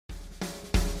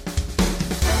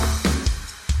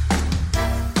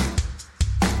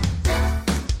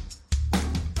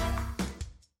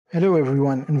Hello,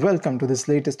 everyone, and welcome to this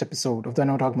latest episode of the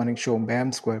Anurag Manik Show by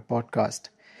M Square podcast.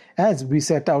 As we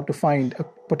set out to find a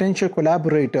potential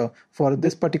collaborator for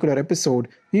this particular episode,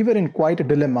 we were in quite a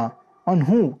dilemma on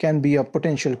who can be a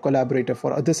potential collaborator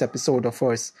for this episode of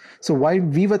ours. So while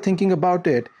we were thinking about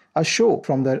it, a show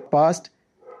from the past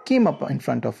came up in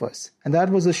front of us. And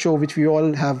that was a show which we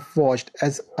all have watched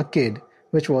as a kid,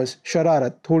 which was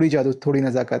Shararat, Thodi Jadoo, Thodi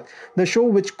Nazakat, the show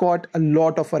which caught a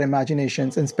lot of our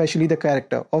imaginations, and especially the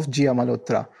character of Jiya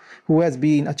Malhotra, who has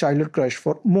been a childhood crush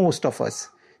for most of us.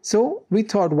 So we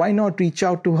thought, why not reach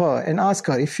out to her and ask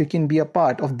her if she can be a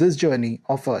part of this journey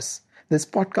of us, this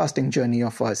podcasting journey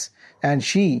of us. And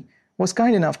she was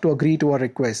kind enough to agree to our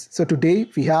request. So today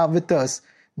we have with us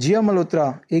Jiya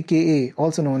Malhotra, AKA,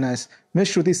 also known as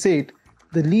Ms.Shruti Seth,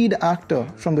 the lead actor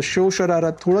from the show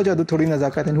Shararat, Thoda Jadoo Thodi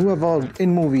Nazakat, and who have worked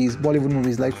in movies, Bollywood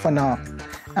movies like Fana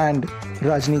and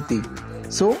Rajniti.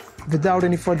 So, without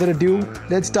any further ado,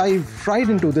 let's dive right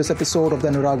into this episode of the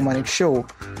Anurag Manik Show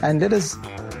and let us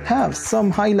have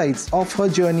some highlights of her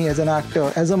journey as an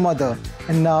actor, as a mother,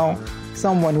 and now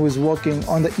someone who is working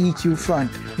on the EQ front,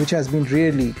 which has been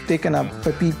rarely taken up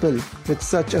by people with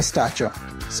such a stature.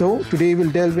 So today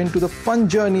we'll delve into the fun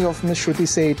journey of Ms. Shruti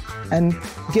Seth and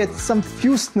get some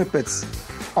few snippets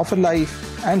of her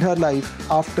life and her life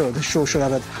after the show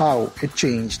Shararat, how it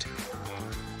changed.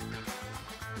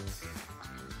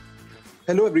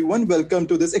 Hello everyone, welcome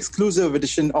to this exclusive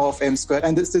edition of M Square,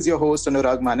 and this is your host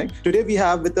Anurag Manik. Today we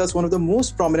have with us one of the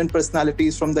most prominent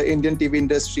personalities from the Indian TV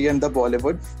industry and the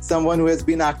Bollywood, someone who has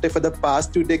been active for the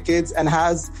past 2 decades and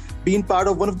has been part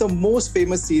of one of the most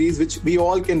famous series which we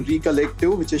all can recollect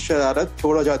to, which is Shararat,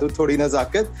 Thoda Jadoo Thodi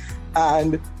Nazakat,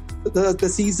 and the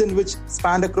season which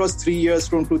spanned across 3 years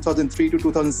from 2003 to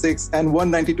 2006 and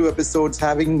 192 episodes,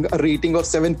 having a rating of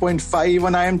 7.5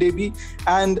 on IMDb.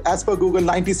 And as per Google,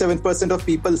 97% of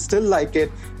people still like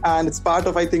it. And it's part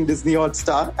of, I think, Disney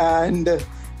Hotstar. And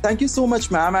thank you so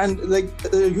much, ma'am. And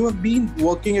you have been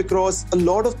working across a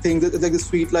lot of things, like the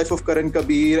Sweet Life of Karan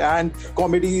Kabir and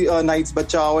Comedy Nights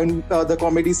Bachao and the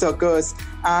Comedy Circus.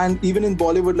 And even in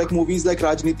Bollywood, like movies like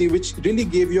Rajniti, which really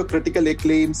gave you a critical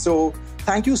acclaim. So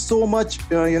thank you so much.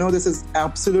 This is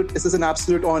an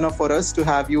absolute honor for us to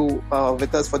have you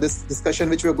with us for this discussion,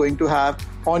 which we're going to have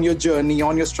on your journey,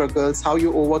 on your struggles, how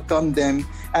you overcome them,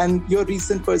 and your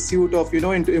recent pursuit of,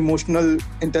 into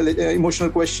emotional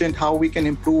quotient, how we can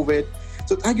improve it.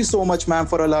 So thank you so much, ma'am,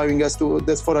 for allowing us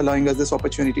this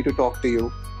opportunity to talk to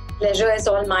you. Pleasure is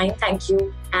all mine. Thank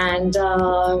you. And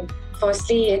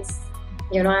firstly, it's,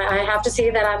 I have to say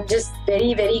that I'm just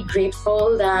very, very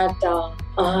grateful that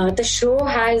the show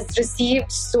has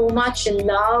received so much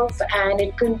love, and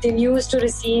it continues to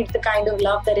receive the kind of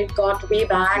love that it got way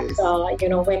back,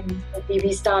 when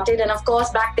we started. And of course,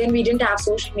 back then we didn't have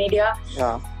social media.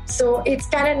 Yeah. So it's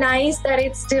kind of nice that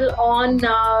it's still on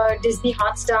Disney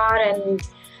Hotstar, and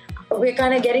we're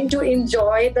kind of getting to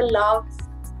enjoy the love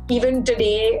even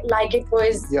today, like it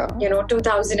was,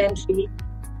 2003.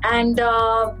 And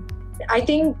I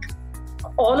think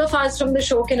all of us from the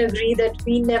show can agree that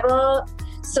we never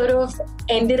sort of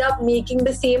ended up making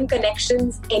the same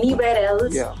connections anywhere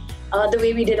else the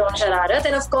way we did on Shararat.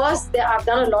 And of course, I've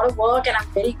done a lot of work and I'm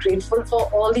very grateful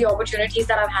for all the opportunities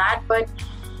that I've had. But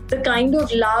the kind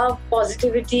of love,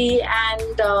 positivity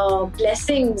and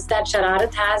blessings that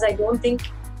Shararat has, I don't think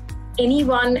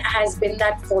anyone has been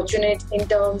that fortunate in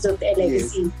terms of their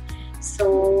legacy. Yes.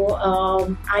 So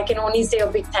I can only say a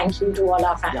big thank you to all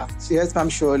our fans. Yes, ma'am,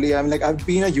 surely. I've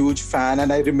been a huge fan,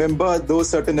 and I remember those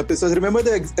certain episodes. Remember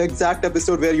the exact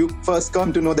episode where you first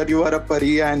come to know that you are a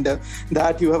pari and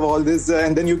that you have all this,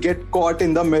 and then you get caught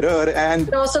in the mirror. And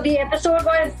so the episode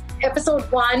was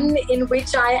episode 1, in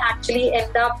which I actually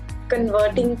end up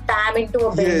converting Pam into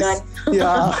a Bengal.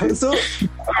 Yes.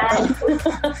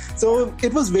 So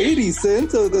it was very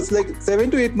recent. So that's like 7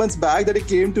 to 8 months back that I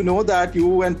came to know that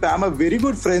you and Pam are very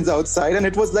good friends outside, and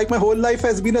it was like my whole life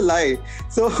has been a lie.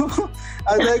 So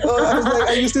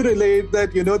I used to relate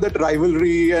that, that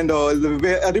rivalry and all.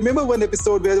 I remember one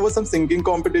episode where there was some singing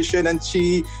competition and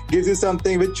she gives you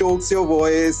something which chokes your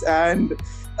voice, and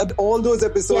all those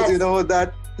episodes,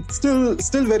 that it's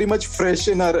still very much fresh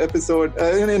in our episode,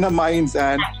 in our minds,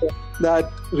 and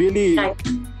that really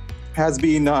has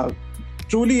been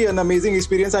truly an amazing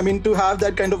experience. To have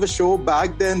that kind of a show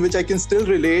back then, which I can still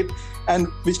relate and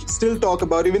which still talk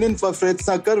about, even in Fred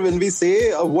Sankar, when we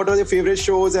say what are your favorite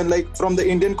shows and like from the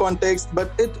Indian context,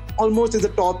 but it almost is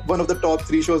one of the top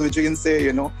 3 shows which you can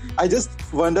say, I just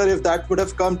wonder if that would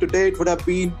have come today, it would have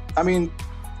been,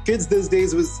 kids these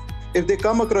days if they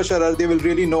come across Shararat, they will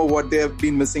really know what they have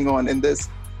been missing on in this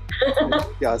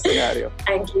scenario.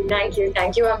 Thank you.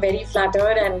 I'm very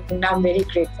flattered and I'm very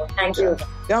grateful. Thank you.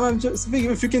 Yeah, ma'am. Just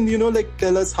if you can,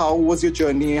 tell us how was your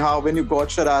journey? How when you got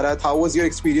Shararat? How was your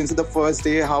experience the first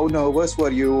day? How nervous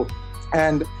were you?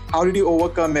 And how did you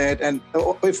overcome it? And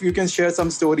if you can share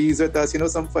some stories with us,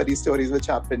 some funny stories which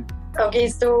happened. Okay,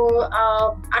 so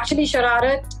actually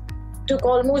Shararat took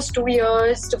almost 2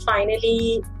 years to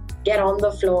finally get on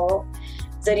the floor.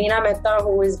 Zarina Mehta,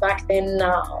 who was back then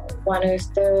one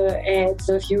of the heads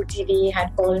of UTV,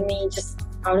 had called me just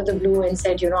out of the blue and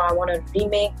said, I want to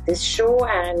remake this show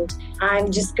and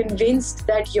I'm just convinced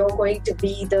that you're going to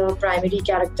be the primary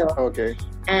character. Okay.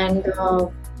 And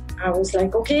I was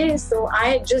like, okay. So I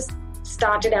had just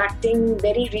started acting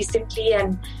very recently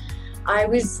and I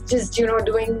was just,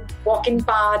 doing walking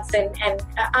parts and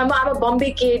I'm a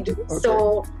Bombay kid. Okay.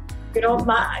 So,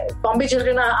 my Bombay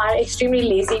children are extremely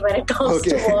lazy when it comes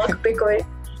to work because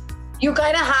you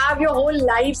kind of have your whole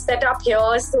life set up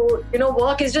here. So,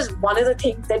 work is just one of the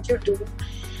things that you do.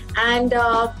 And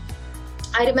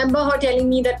I remember her telling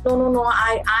me that, no,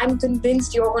 I'm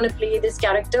convinced you're going to play this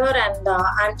character and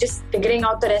I'm just figuring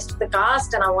out the rest of the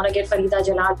cast and I want to get Farida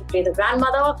Jalal to play the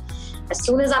grandmother. As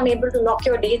soon as I'm able to lock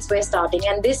your dates, we're starting.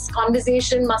 And this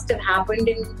conversation must have happened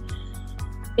in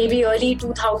maybe early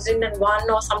 2001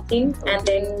 or something. Okay. And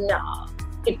then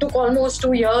it took almost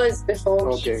 2 years before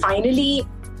we finally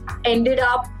ended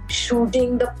up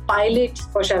shooting the pilot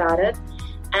for Shararat.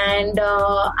 And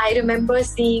I remember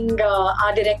seeing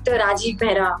our director Rajiv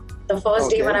Mehra the first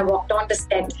day when I walked on the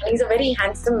set. And he's a very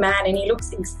handsome man and he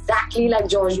looks exactly like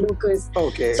George Lucas.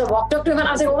 Okay. So I walked up to him and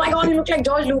I was like, oh my God, you look like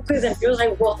George Lucas. And he was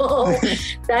like, whoa,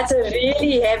 that's a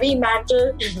really heavy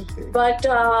mantle. Okay. But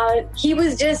he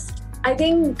was just, I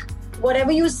think,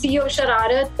 whatever you see of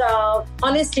Shararat,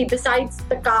 honestly, besides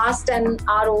the cast and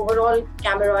our overall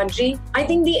camaraderie, I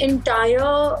think the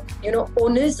entire,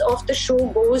 onus of the show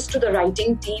goes to the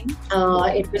writing team.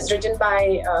 It was written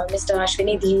by Mr.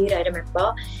 Ashwini Dheer, I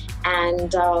remember.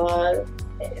 And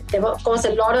there were, of course,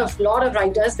 a lot of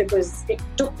writers because it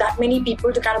took that many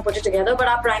people to kind of put it together. But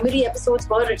our primary episodes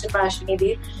were written by Ashwini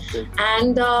Dheer. Okay.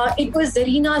 And it was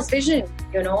Zarina's vision.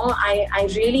 I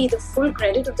really, the full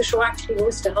credit of the show actually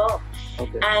goes to her.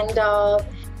 Okay. And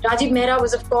Rajiv Mehra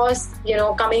was, of course,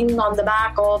 coming on the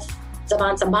back of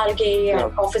Zaban Sambhal Ke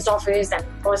and Office. And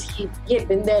of course, he had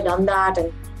been there, done that.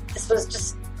 And this was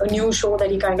just a new show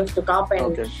that he kind of took up.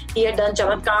 And he had done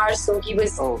Chamatkar. So he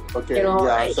was, he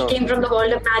came from the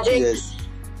world of magic. Yes.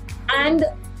 And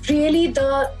really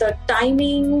the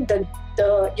timing,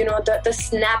 the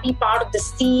snappy part of the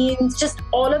scenes, just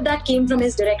all of that came from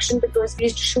his direction because we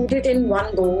used to shoot it in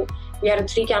one go. We had a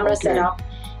 3-camera setup.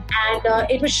 And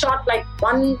it was shot like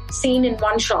one scene in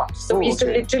one shot. So we used to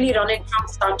literally run it from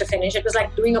start to finish. It was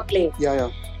like doing a play. Yeah.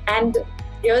 And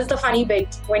here's the funny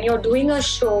bit. When you're doing a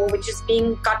show which is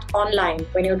being cut online,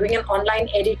 when you're doing an online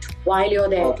edit while you're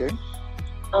there,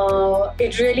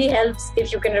 it really helps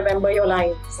if you can remember your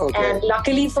lines. Okay. And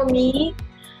luckily for me,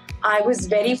 I was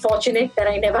very fortunate that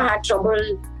I never had trouble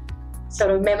sort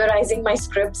of memorizing my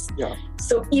scripts. Yeah.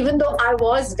 So even though I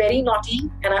was very naughty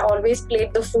and I always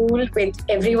played the fool with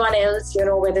everyone else,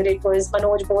 whether it was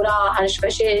Manoj Bora, Harsh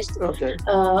Vashisht,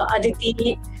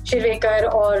 Aditi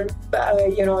Shirvekar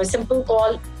or, Simple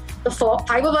Call, the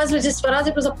 5 of us was just, for us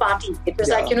it was a party. It was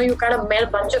like, you kind of met a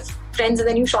bunch of friends and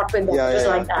then you shot with them. It was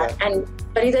like that. Yeah. And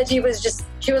Farida ji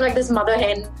she was like this mother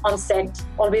hen on set,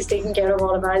 always taking care of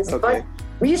all of us. But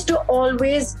we used to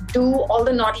always do all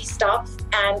the naughty stuff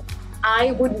and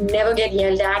I would never get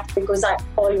yelled at because I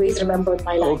always remembered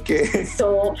my lines. Okay.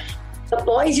 So the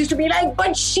boys used to be like,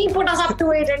 but she put us up to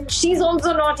it and she's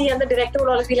also naughty. And the director would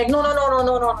always be like,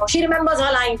 no. She remembers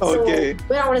her lines. So we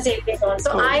don't want to say anything on.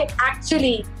 So I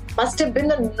actually must have been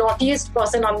the naughtiest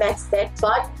person on that set,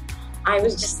 but I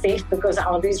was just safe because I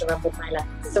always remembered my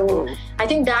lines. So I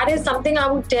think that is something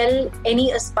I would tell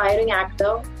any aspiring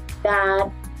actor, that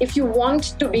if you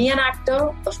want to be an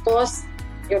actor, of course,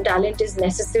 your talent is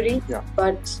necessary,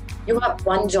 but you have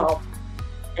one job,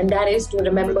 and that is to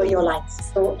remember your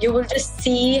lines. So you will just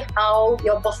see how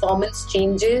your performance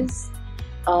changes,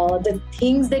 the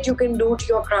things that you can do to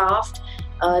your craft,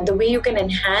 the way you can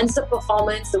enhance the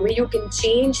performance, the way you can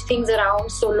change things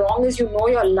around so long as you know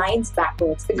your lines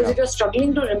backwards. Because if you're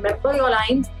struggling to remember your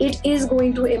lines, it is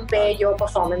going to impair your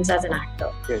performance as an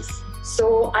actor. Yes.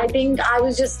 So I think I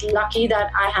was just lucky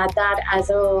that I had that as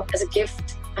a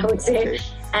gift, I would say. Okay.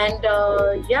 And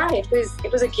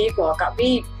it was a cakewalk.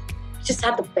 We just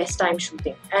had the best time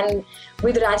shooting. And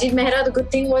with Rajiv Mehra, the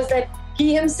good thing was that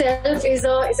he himself is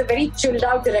a very chilled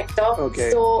out director.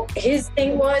 Okay. So his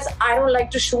thing was, I don't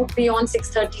like to shoot beyond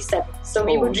 6:37. So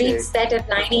we would reach set at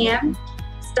 9 a.m.,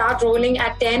 start rolling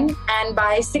at 10, and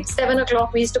by 6, 7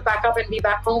 o'clock we used to pack up and be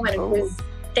back home, and it was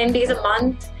 10 days a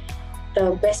month,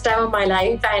 the best time of my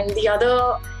life. And the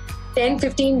other 10,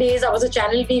 15 days I was a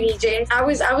Channel V VJ. I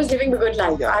was living the good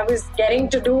life. Yeah. I was getting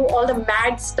to do all the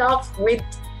mad stuff with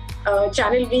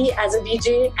Channel V as a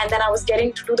VJ, and then I was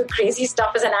getting to do the crazy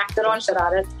stuff as an actor on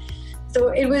Shararat. So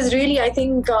it was really, I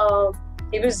think,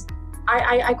 it was.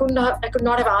 I could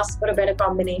not have asked for a better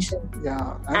combination.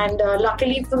 Yeah. And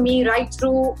luckily for me, right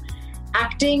through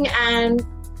acting and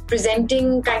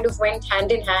presenting kind of went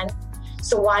hand in hand.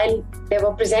 So while there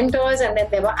were presenters and then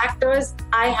there were actors,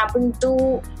 I happened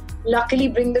to luckily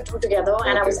bring the two together,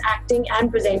 and I was acting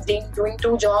and presenting, doing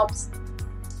two jobs,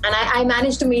 and I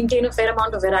managed to maintain a fair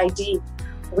amount of variety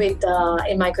with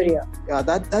in my career. Yeah,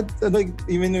 that like,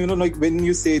 even like when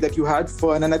you say that you had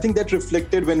fun, and I think that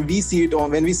reflected when we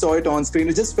saw it on screen,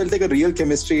 it just felt like a real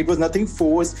chemistry. It was nothing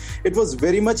forced. It was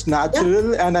very much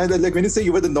natural. Yeah. And I, like when you say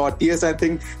you were the naughtiest, I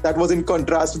think that was in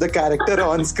contrast to the character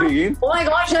on screen. Oh my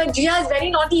gosh, Jiya is very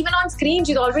naughty even on screen.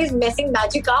 She's always messing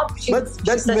magic up. But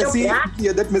that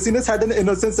messiness had an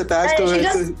innocence attached to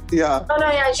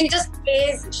it. She just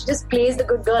plays the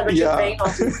good girl, but she's very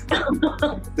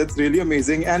naughty. That's really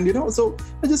amazing. And so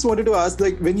I just wanted to ask,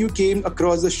 like, when you came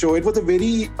across the show, it was a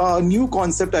very new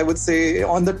concept, I would say,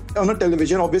 on a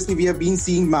television. Obviously, we have been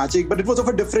seeing magic, but it was of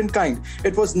a different kind.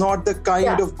 It was not the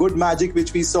kind of good magic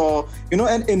which we saw,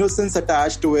 an innocence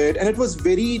attached to it. And it was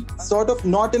very sort of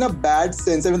not in a bad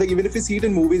sense. I mean, like, even if you see it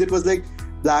in movies, it was like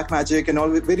black magic and all,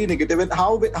 very negative. And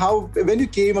how when you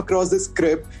came across this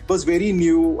script, was very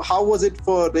new. How was it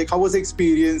how was the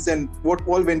experience, and what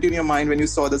all went in your mind when you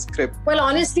saw the script? Well,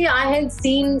 honestly, I had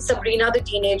seen Sabrina the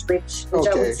Teenage Witch, which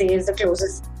I would say is the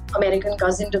closest American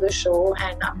cousin to the show,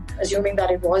 and I'm assuming that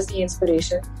it was the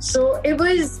inspiration. So it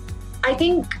was, I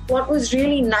think what was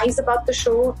really nice about the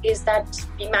show is that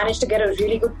we managed to get a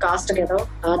really good cast together.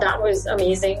 That was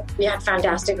amazing. We had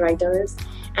fantastic writers.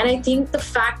 And I think the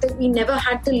fact that we never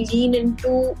had to lean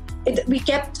into it, we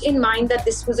kept in mind that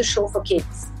this was a show for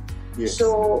kids. Yes.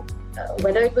 So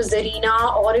whether it was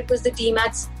Zarina or it was the team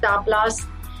at Star Plus,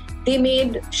 they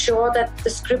made sure that the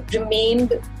script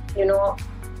remained,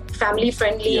 family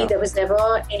friendly. Yeah. There was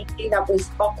never anything that was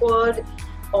awkward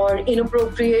or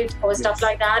inappropriate or stuff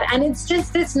like that. And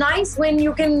it's nice when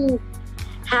you can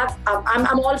have,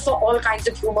 I'm all for all kinds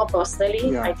of humor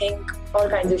personally. Yeah. I think all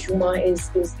kinds of humor is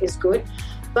good.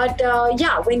 But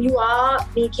when you are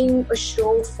making a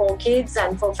show for kids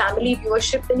and for family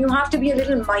viewership, then you have to be a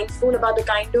little mindful about the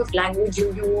kind of language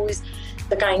you use,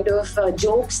 the kind of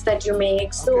jokes that you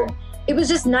make. So it was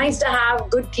just nice to have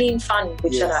good, clean fun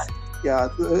with Shararat. Yeah,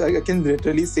 I can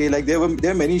literally say, like, there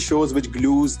are many shows which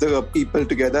glues the people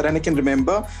together, and I can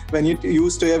remember when it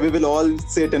used to, we will all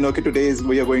sit and today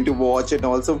we are going to watch it.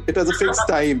 Also, it was a fixed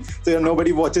time, so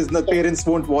nobody watches. The parents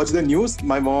won't watch the news.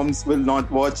 My moms will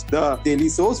not watch the daily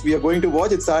soaps. We are going to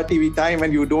watch. It's our TV time,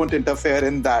 and you don't interfere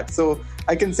in that. So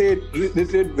I can say it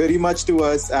related very much to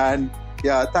us. And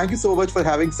yeah, thank you so much for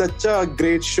having such a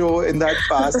great show in that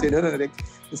past.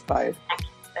 Inspired.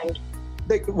 Thank you.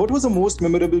 Like, what was the most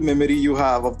memorable memory you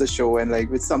have of the show, and like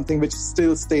with something which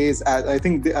still stays? I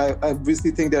think I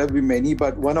obviously think there will be many,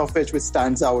 but one of which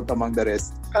stands out among the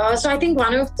rest. So I think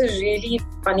one of the really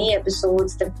funny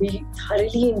episodes that we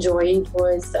thoroughly enjoyed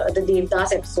was the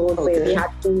Devdas episode, where we had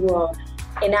to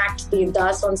enact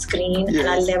Devdas on screen, and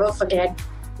I'll never forget.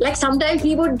 Like, sometimes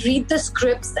we would read the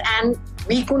scripts and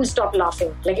we couldn't stop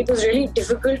laughing. Like, it was really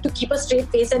difficult to keep a straight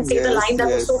face and say the line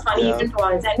that was so funny even to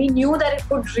us. And we knew that it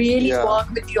would really work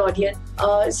with the audience.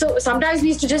 So sometimes we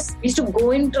used to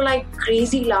go into like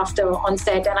crazy laughter on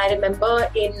set. And I remember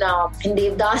in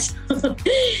Devdas,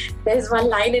 there's one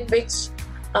line in which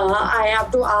I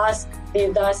have to ask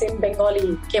Devdas in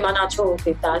Bengali, Kema nacho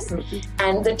Devdas.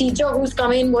 And the teacher who's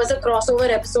come in was a crossover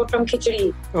episode from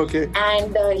Khichdi.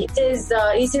 And he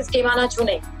says Kema nacho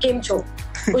nahi, Kem cho.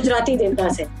 Gujarati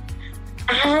Devdas hai.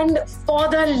 And for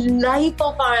the life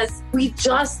of us, we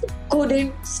just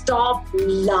couldn't stop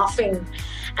laughing.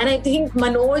 And I think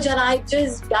Manoj and I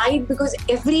just died, because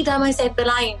every time I said the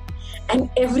line and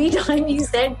every time he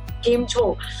said Kem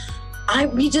cho,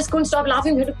 we just couldn't stop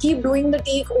laughing. We had to keep doing the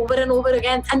take over and over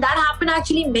again. And that happened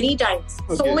actually many times.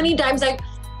 So many times, like,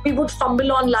 we would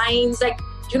fumble on lines, like,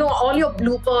 all your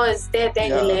bloopers, they're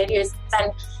hilarious.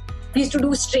 And we used to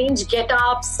do strange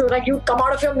get-ups. So, like, you'd come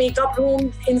out of your makeup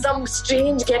room in some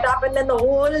strange get-up, and then the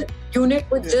whole unit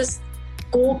would just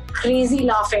go crazy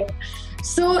laughing.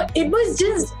 So it was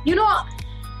just,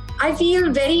 I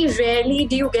feel very rarely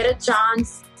do you get a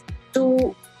chance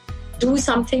to do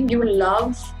something you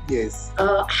love, yes,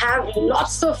 have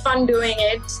lots of fun doing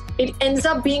it. It ends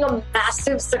up being a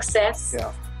massive success.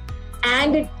 Yeah.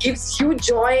 And it gives you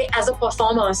joy as a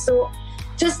performer. So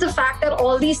just the fact that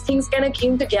all these things kind of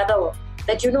came together,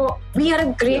 that, we had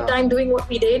a great time doing what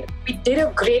we did. We did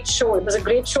a great show. It was a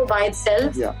great show by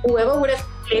itself. Yeah. Whoever would have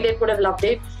played it would have loved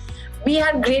it. We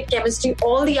had great chemistry.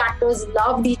 All the actors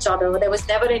loved each other. There was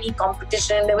never any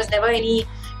competition. There was never any,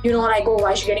 like, oh,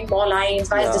 why is she getting more lines?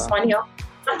 Why is this one here?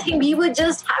 Nothing. We were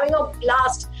just having a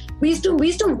blast. We used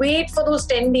to wait for those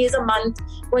 10 days a month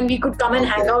when we could come and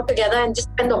hang out together and just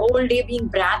spend the whole day being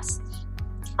brats.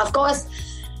 Of course,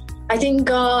 I think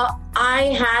I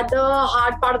had the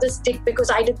hard part of the stick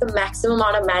because I did the maximum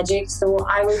amount of magic. So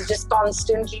I was just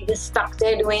constantly just stuck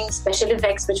there doing special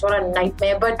effects, which were a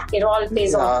nightmare, but it all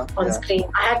pays off on screen.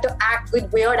 I had to act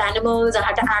with weird animals. I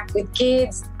had to act with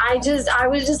kids. I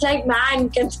was just like, man,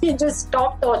 can you just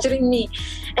stop torturing me?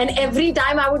 And every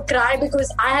time I would cry because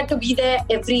I had to be there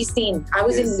every scene. I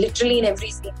was literally in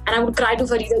every scene. And I would cry to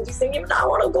Farida ji saying, I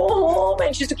want to go home.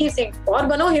 And she used to keep saying, aur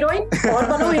bano heroine, aur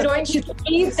bano heroine. She used to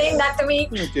keep saying that to me.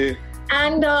 Okay.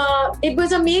 And it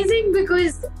was amazing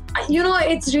because,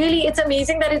 it's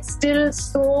amazing that it's still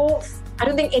so... I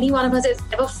don't think any one of us has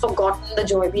ever forgotten the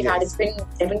joy we've had. It's been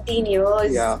 17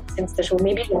 years since the show,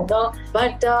 maybe longer.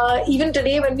 But even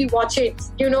today when we watch it,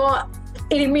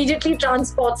 it immediately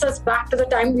transports us back to the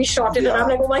time we shot it. And I'm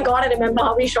like, oh my God, I remember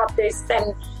how we shot this.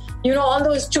 And, all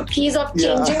those chutkeys of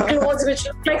changing clothes, which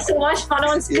look like so much fun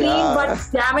on screen. But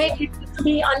damn it used to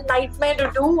be a nightmare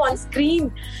to do on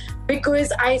screen.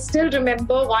 Because I still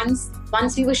remember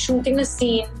once we were shooting a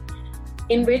scene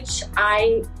in which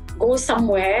I go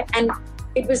somewhere and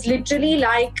it was literally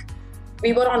like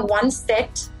we were on one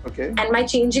set and my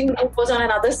changing room was on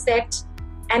another set,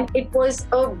 and it was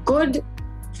a good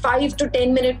 5 to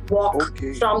 10 minute walk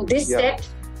from this set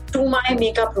to my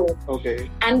makeup room.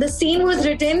 And the scene was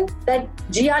written that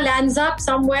Jiya lands up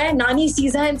somewhere, Nani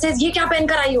sees her and says, "Ye kya pehen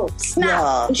kar aayi ho?"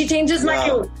 Snap. And she changes my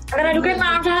clothes. And I look at my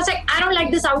outfit, I was like, I don't like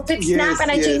this outfit. Snap.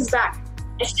 And I change back.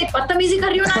 And she's like, "Badtameezi kar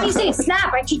rahi ho, Nani se."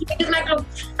 Snap. And she changes my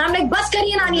clothes. And I'm like, "Bas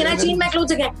kariye, Nani." And I change my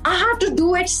clothes again. I had to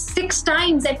do it 6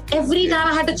 times. And every time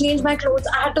I had to change my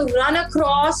clothes, I had to run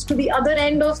across to the other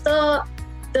end of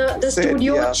the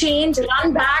studio, change,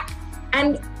 run back.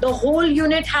 And the whole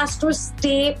unit has to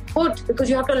stay put because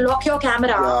you have to lock your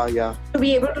camera to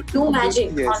be able to do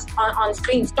magic on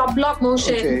screen. Stop block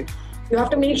motion. You have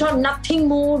to make sure nothing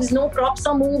moves, no props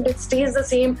are moved, it stays the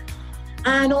same.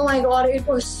 And oh my God, it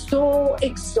was so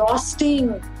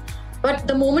exhausting. But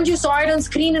the moment you saw it on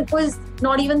screen, it was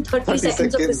not even 30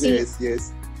 seconds of the scene.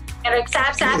 Yes. And like,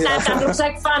 sap, looks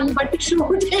like fun, but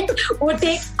shooting would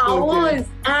take hours.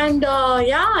 And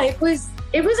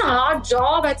it was a hard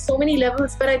job at so many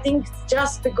levels, but I think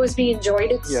just because we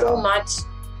enjoyed it so much,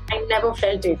 I never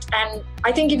felt it. And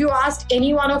I think if you asked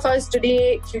any one of us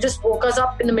today, if you just woke us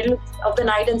up in the middle of the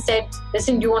night and said,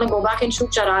 listen, do you want to go back and shoot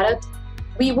Shararat?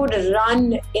 We would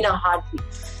run in a heartbeat.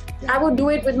 I would do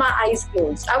it with my eyes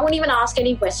closed. I wouldn't even ask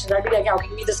any questions. I'd be like,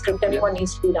 give me the script, everyone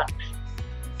needs to be done.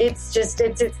 It's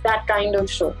that kind of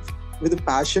show. With the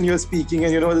passion you're speaking,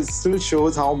 and it still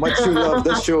shows how much you love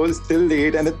the show still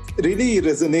late, and it really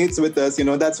resonates with us.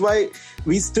 That's why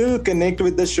we still connect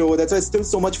with the show. That's why it's still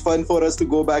so much fun for us to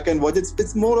go back and watch.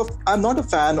 It's more of, I'm not a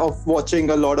fan of watching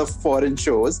a lot of foreign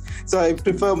shows, so I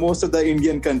prefer most of the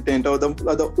Indian content or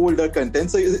the older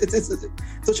content. So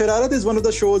so Shararat is one of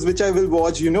the shows which I will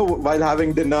watch, while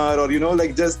having dinner, or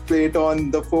like just play it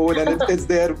on the phone and it's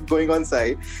there going on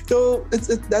side. So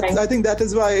I think that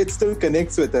is why it still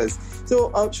connects with us. So,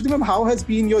 Shruti ma'am, how has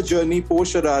been your journey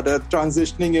post Shararat,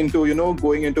 transitioning into,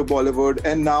 going into Bollywood,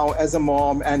 and now as a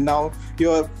mom, and now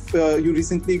you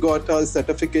recently got a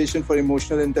certification for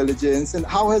emotional intelligence, and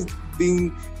how has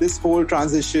been this whole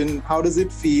transition? How does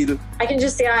it feel? I can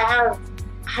just say I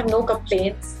have no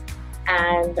complaints,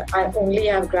 and I only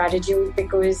have gratitude,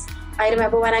 because I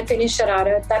remember when I finished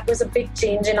Shararat, that was a big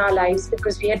change in our lives,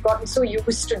 because we had gotten so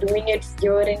used to doing it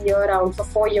year in, year out. For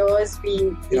 4 years,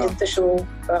 we did the show,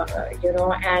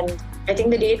 and I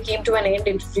think the day it came to an end,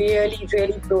 it really,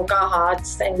 really broke our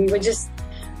hearts. And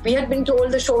we had been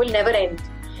told the show will never end.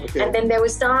 And then there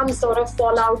was some sort of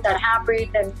fallout that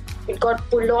happened, and it got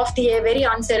pulled off the air very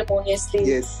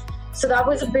unceremoniously. So that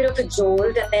was a bit of a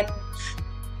jolt. And then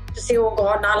to say, oh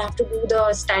God, now I'll have to do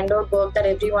the standard work that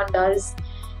everyone does.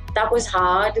 That was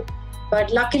hard,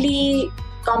 but luckily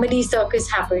Comedy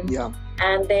Circus happened.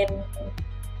 And then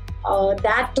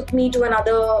that took me into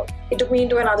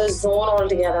another zone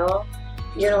altogether.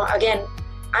 Again,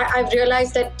 I've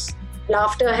realized that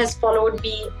laughter has followed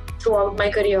me throughout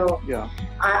my career.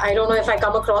 I don't know if I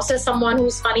come across as someone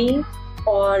who's funny,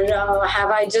 or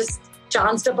have I just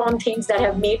chanced upon things that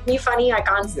have made me funny. I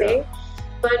can't say.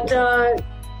 But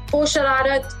post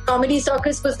Shararat, Comedy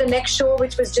Circus was the next show,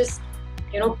 which was just,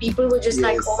 people were just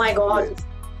like, oh my God,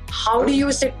 how do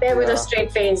you sit there with a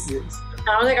straight face? Yes. And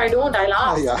I was like, I don't, I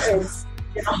laugh.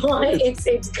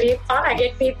 It's great fun. I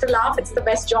get paid to laugh. It's the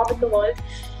best job in the world.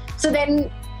 So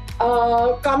then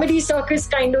Comedy Circus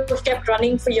kind of kept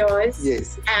running for years.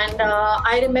 Yes. And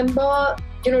I remember,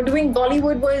 doing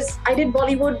Bollywood I did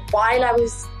Bollywood while I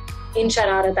was in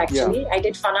Shararat actually. I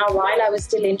did Fana while I was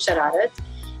still in Shararat.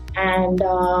 And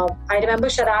I remember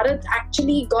Shararat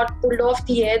actually got pulled off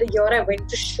the air the year I went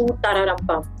to shoot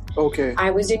Tararampam. Okay.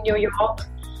 I was in New York,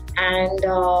 and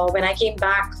when I came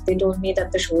back, they told me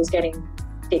that the show was getting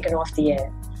taken off the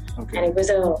air. Okay. And it was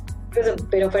a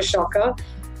bit of a shocker.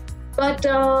 But,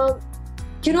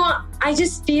 I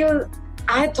just feel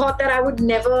I had thought that I would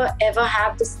never ever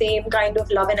have the same kind of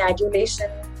love and adulation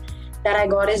that I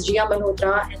got as Jiya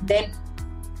Malhotra. And then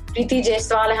Preeti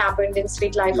Jaiswal happened in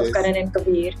Sweet Life of Karan and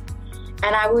Kabir.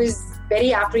 And I was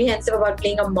very apprehensive about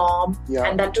playing a mom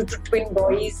and that two twin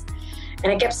boys.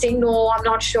 And I kept saying, no, I'm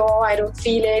not sure, I don't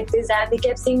feel it. And they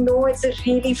kept saying, no, it's a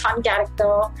really fun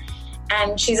character.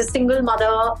 And she's a single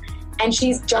mother and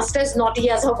she's just as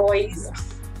naughty as her boys.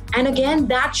 Yeah. And again,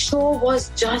 that show was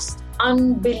just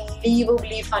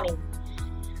unbelievably funny.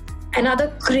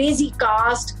 Another crazy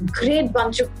cast, great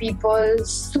bunch of people,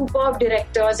 superb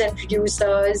directors and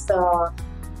producers,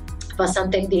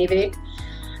 Vasant and David.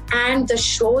 And the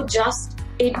show just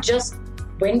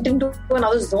went into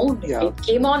another zone. Yeah. It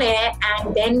came on air,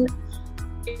 and then,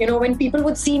 when people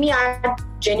would see me, I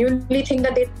genuinely think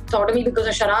that they thought of me because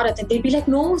of Shararat. And they'd be like,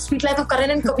 no, Sweet Life of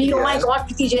Karan and Kabir, oh my God,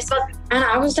 Preeti Jaiswal. And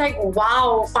I was like,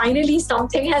 wow, finally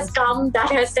something has come that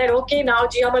has said, okay, now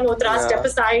Jiya Malhotra, step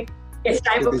aside. It's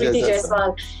time for Preeti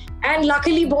Jaiswal. And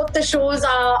luckily both the shows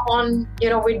are on,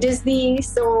 with Disney.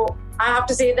 So I have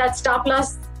to say that Star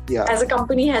Plus as a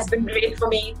company has been great for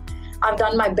me. I've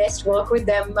done my best work with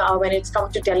them when it's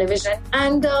come to television.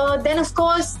 And then, of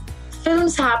course,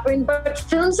 films happen. But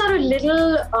films are a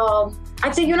little,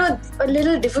 I'd say, a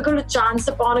little difficult to chance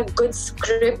upon a good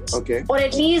script. Okay. Or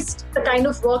at least the kind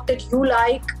of work that you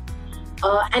like.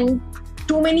 And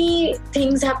too many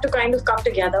things have to kind of come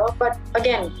together. But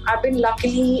again, I've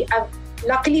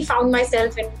luckily found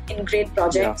myself in great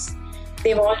projects. Yeah.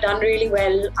 They've all done really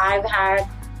well. I've had,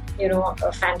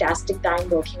 a fantastic time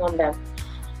working on them.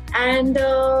 And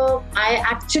I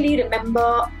actually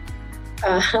remember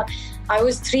I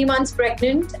was 3 months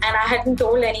pregnant and I hadn't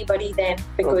told anybody then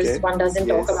because one doesn't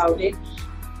talk about it.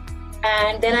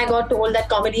 And then I got told that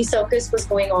Comedy Circus was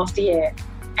going off the air.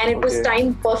 And it was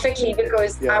timed perfectly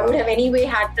because I would have anyway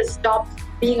had to stop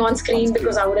being on screen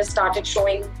because I would have started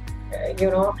showing,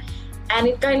 and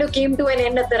it kind of came to an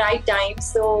end at the right time.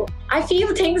 So I feel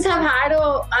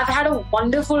I've had a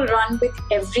wonderful run with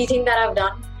everything that I've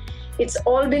done. It's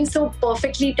all been so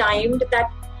perfectly timed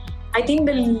that I think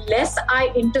the less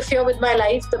I interfere with my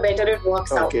life, the better it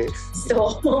works out.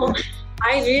 So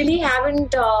I really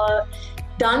haven't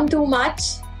done too much,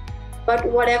 but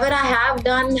whatever I have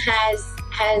done has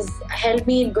held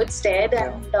me in good stead,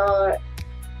 and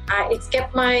it's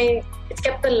kept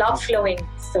the love flowing.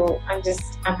 So I'm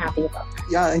happy about that.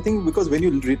 Yeah, I think because when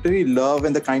you literally love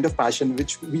and the kind of passion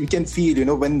which we can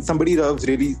feel, when somebody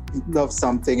really loves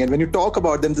something, and when you talk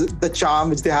about them, the charm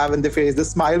which they have in their face, the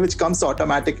smile which comes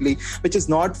automatically, which is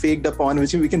not faked upon,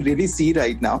 which we can really see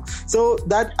right now. So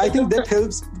that, I think that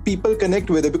helps people connect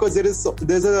with it because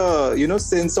there's a,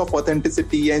 sense of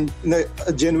authenticity and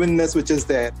a genuineness which is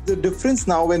there. The difference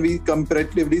now when we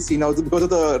comparatively see now, because of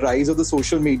the rise of the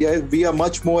social media, we are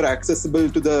much more accessible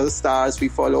to the stars we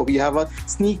follow. We have a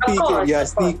sneak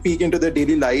peek into their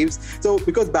daily lives. So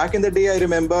because back in the day, I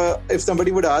remember if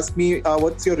somebody would ask me,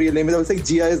 what's your real name? I would say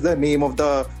Jiya is the name of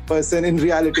the person in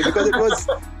reality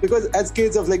because as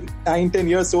kids of like 9-10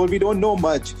 years old, we don't know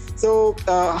much. So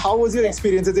how was your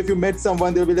experiences? If you met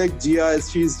someone, they'll be like,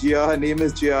 she's Jiya, her name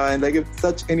is Jiya, and like if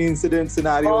such any incident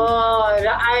scenario.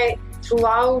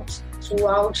 Throughout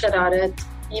Shararat,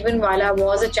 even while I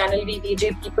was a Channel V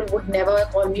VJ, people would never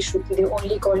call me Shruti, they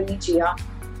only called me Jiya.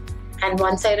 And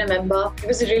once I remember, it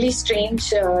was a really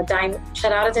strange time.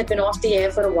 Shararat had been off the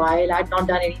air for a while. I had not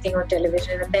done anything on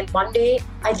television. And then one day,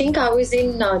 I think I was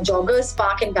in Joggers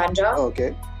Park in Bandra.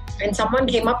 Okay. And someone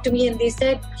came up to me and they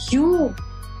said, you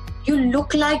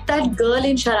look like that girl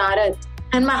in Shararat.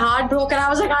 And my heart broke and I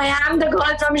was like, I am the girl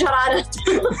from Shararat.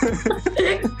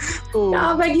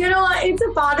 But it's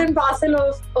a part and parcel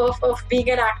of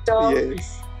being an actor.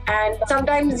 Yes. And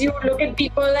sometimes you look at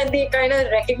people and they kind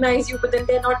of recognize you, but then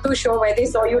they're not too sure where they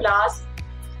saw you last.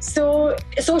 So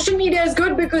social media is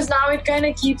good because now it kind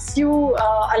of keeps you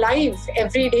alive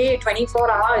every day,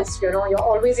 24 hours. You're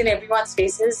always in everyone's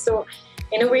faces. So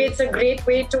in a way, it's a great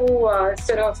way to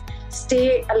sort of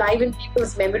stay alive in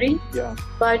people's memory. Yeah.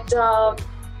 But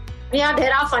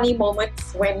there are funny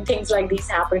moments when things like these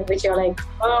happen, which you're like,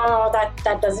 oh,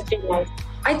 that doesn't feel right.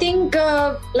 I think,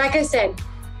 like I said,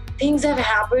 things have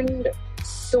happened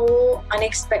so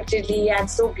unexpectedly and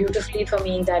so beautifully for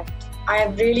me that I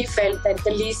have really felt that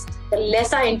the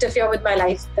less I interfere with my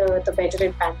life, the better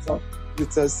it pans out. It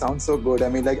just sounds so good. I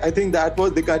mean, like, I think that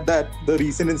was the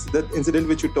recent incident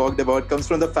which you talked about comes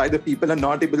from the fact that people are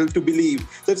not able to believe.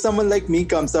 So if someone like me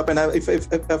comes up and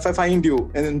if I find you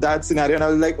in that scenario and I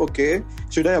was like, okay,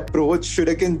 should I approach? Should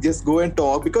I can just go and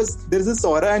talk? Because there's this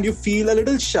aura and you feel a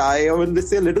little shy or let's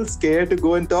say a little scared to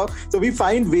go and talk. So we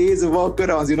find ways of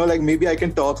workarounds, like maybe I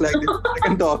can talk like this, I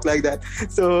can talk like that.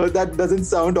 So that doesn't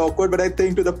sound awkward, but I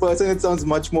think to the person it sounds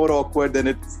much more awkward than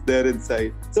it's there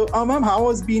inside. So ma'am, how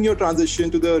has been your transition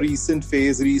to the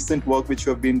recent work which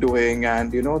you have been doing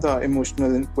and, the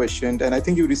emotional quotient? And I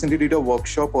think you recently did a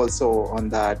workshop also on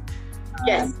that.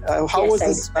 Yes. How was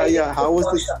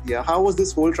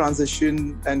this whole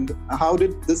transition and how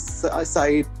did this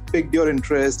side pick your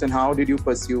interest and how did you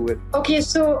pursue it? Okay,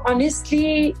 so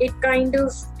honestly, it kind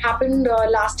of happened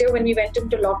last year when we went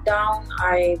into lockdown.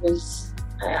 I was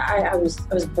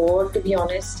bored, to be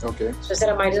honest. Okay. So I said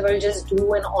I might as well just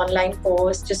do an online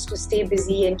course just to stay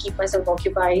busy and keep myself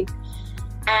occupied.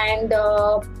 And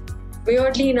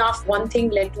weirdly enough, one thing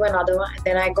led to another. And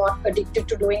then I got addicted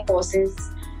to doing courses.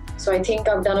 So I think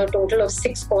I've done a total of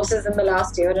 6 courses in the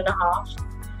last year and a half.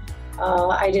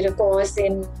 I did a course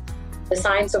in the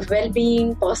science of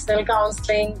well-being, personal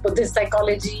counseling, Buddhist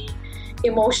psychology,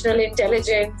 emotional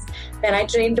intelligence. Then I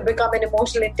trained to become an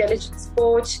emotional intelligence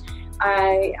coach.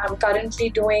 I am currently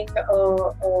doing a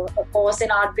course in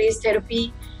art-based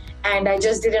therapy, and I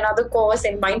just did another course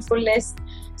in mindfulness.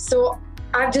 So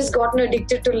I've just gotten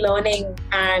addicted to learning,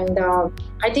 and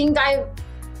I think I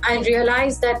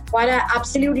realized that while I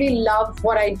absolutely love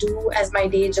what I do as my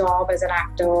day job, as an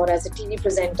actor or as a TV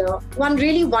presenter, one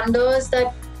really wonders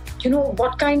that,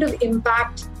 what kind of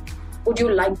impact would you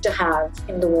like to have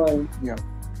in the world? Yeah.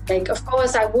 Like, of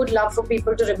course, I would love for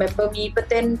people to remember me, but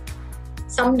then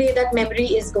someday that memory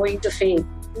is going to fade.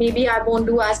 Maybe I won't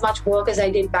do as much work as I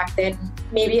did back then.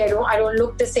 Maybe I don't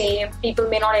look the same. People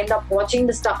may not end up watching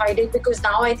the stuff I did because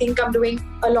now I think I'm doing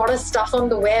a lot of stuff on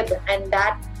the web and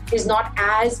that is not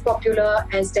as popular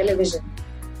as television.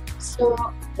 So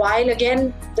while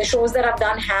again, the shows that I've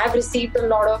done have received a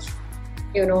lot of,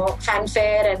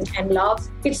 fanfare and love,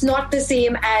 it's not the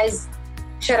same as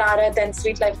Shararat and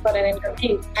Sweet Life Wherein and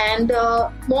Complete. And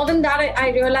more than that, I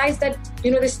realized that,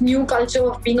 this new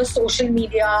culture of being a social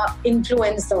media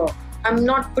influencer, I'm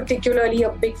not particularly a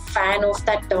big fan of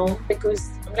that term because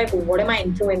I'm like, what am I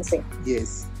influencing?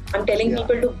 Yes. I'm telling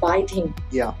people to buy things,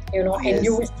 and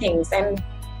use things. And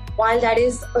while that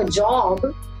is a job,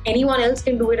 anyone else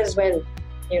can do it as well.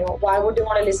 Why would they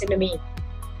want to listen to me?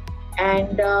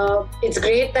 And it's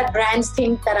great that brands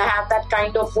think that I have that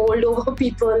kind of hold over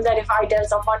people that if I tell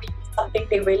somebody something,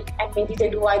 they will. And maybe they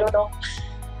do, I don't know.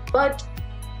 But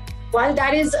while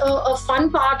that is a fun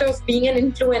part of being an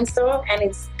influencer and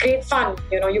it's great fun,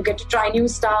 you get to try new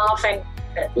stuff. And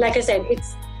like I said,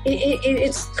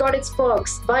 it's got its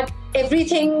perks. But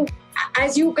everything,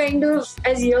 as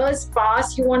years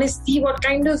pass, you want to see what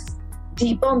kind of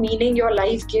deeper meaning your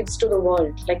life gives to the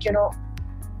world. Like,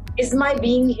 is my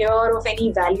being here of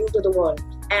any value to the world?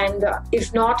 And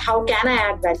if not, how can I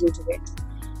add value to it?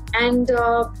 And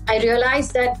I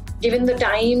realized that given the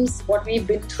times, what we've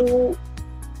been through,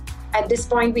 at this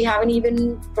point, we haven't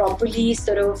even properly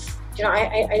sort of,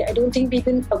 I don't think we've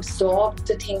been absorbed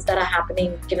the things that are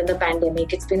happening given the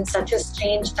pandemic. It's been such a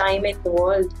strange time in the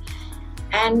world.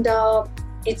 And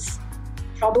it's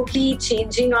probably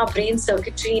changing our brain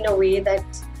circuitry in a way that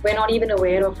we're not even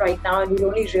aware of right now. And we'll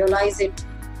only realize it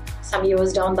some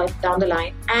years down the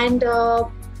line. And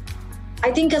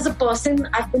I think as a person,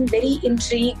 I've been very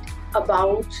intrigued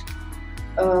about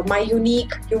my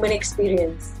unique human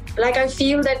experience. Like, I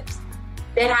feel that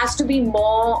there has to be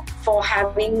more for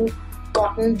having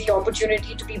gotten the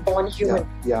opportunity to be born human.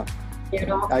 Yeah.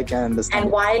 I can understand.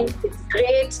 And while it's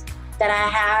great that I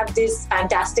have this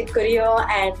fantastic career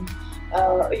and,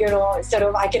 sort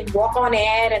of I can walk on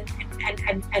air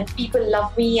and people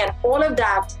love me and all of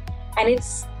that, and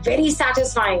it's very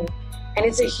satisfying and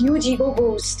it's a huge ego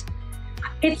boost.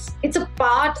 It's a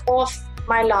part of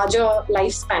my larger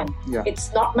lifespan. Yeah.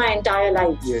 It's not my entire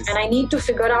life. Yes. And I need to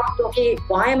figure out, okay,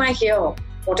 why am I here?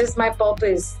 What is my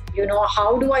purpose?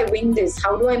 How do I win this?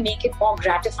 How do I make it more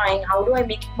gratifying? How do I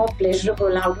make it more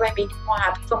pleasurable? How do I make it more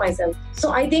happy for myself?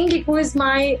 So I think it was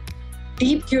my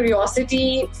deep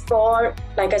curiosity for,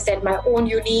 like I said, my own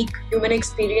unique human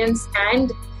experience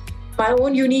and my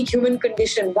own unique human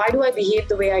condition. Why do I behave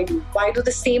the way I do? Why do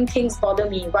the same things bother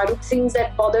me? Why do things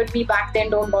that bothered me back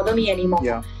then don't bother me anymore?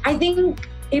 Yeah. I think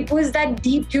it was that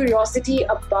deep curiosity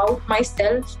about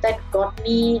myself that got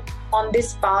me on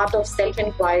this path of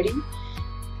self-inquiry.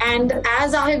 And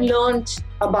as I have learned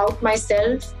about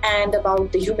myself and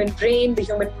about the human brain, the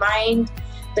human mind,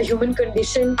 the human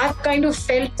condition, I've kind of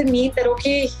felt the need that,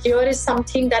 okay, here is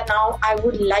something that now I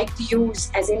would like to use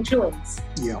as influence.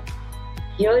 Yeah.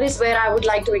 Here is where I would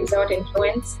like to exert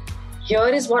influence. Here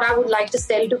is what I would like to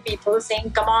sell to people,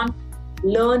 saying, come on,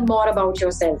 learn more about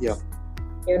yourself. Yeah.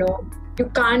 You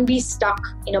can't be stuck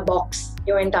in a box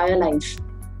your entire life.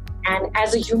 And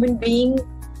as a human being,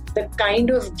 the kind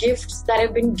of gifts that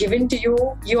have been given to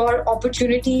you, your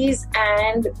opportunities,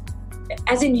 and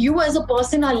as in you as a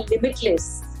person are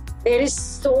limitless. There is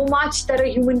so much that a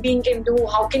human being can do.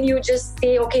 How can you just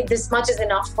say, okay, this much is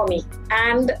enough for me?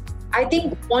 And I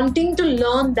think wanting to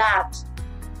learn that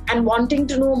and wanting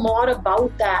to know more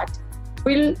about that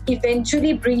will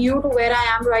eventually bring you to where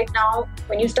I am right now.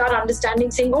 When you start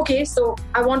understanding, saying, okay, so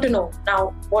I want to know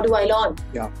now, what do I learn?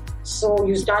 Yeah. So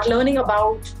you start learning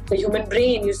about the human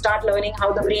brain. You start learning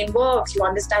how the brain works. You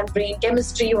understand brain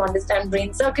chemistry. You understand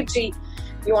brain circuitry.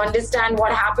 You understand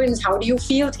what happens. How do you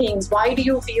feel things? Why do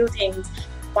you feel things?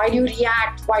 Why do you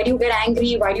react? Why do you get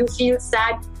angry? Why do you feel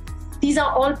sad? These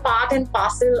are all part and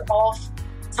parcel of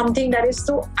something that is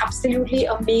so absolutely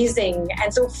amazing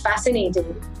and so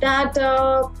fascinating that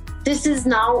this is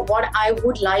now what I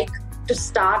would like to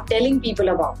start telling people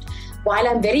about. While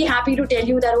I'm very happy to tell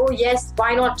you that, oh yes,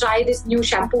 why not try this new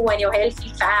shampoo and your hair will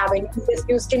feel fab and this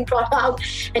new skin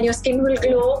product and your skin will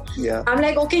glow. Yeah. I'm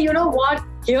like, okay, you know what?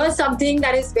 Here's something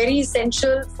that is very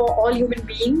essential for all human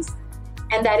beings.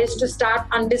 And that is to start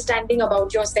understanding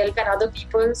about yourself and other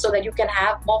people so that you can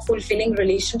have more fulfilling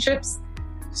relationships.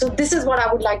 So this is what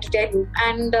I would like to tell you.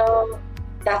 And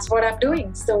that's what I'm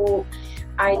doing. So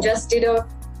I just did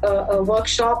a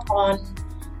workshop on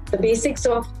the basics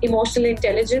of emotional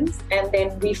intelligence. And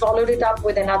then we followed it up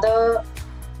with another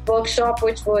workshop,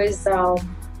 which was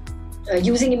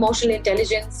using emotional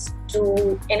intelligence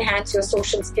to enhance your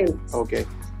social skills. Okay.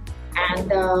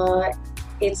 And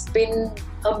it's been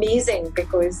amazing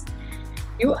because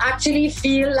you actually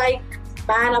feel like,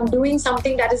 man, I'm doing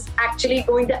something that is actually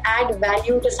going to add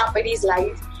value to somebody's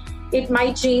life. It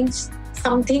might change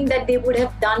something that they would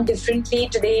have done differently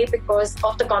today because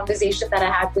of the conversation that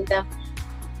I had with them.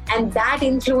 And that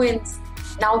influence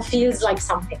now feels like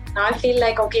something. Now I feel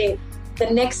like, okay, the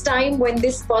next time when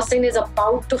this person is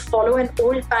about to follow an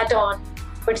old pattern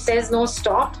but says, no,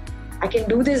 stop, I can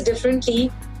do this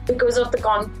differently because of the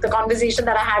conversation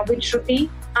that I had with Shruti,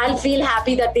 I'll feel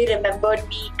happy that they remembered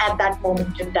me at that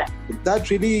moment in time. That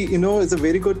really, is a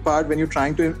very good part when you're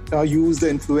trying to use the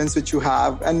influence which you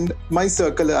have. And my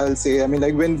circle, I'll say,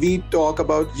 like when we talk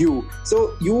about you,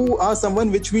 so you are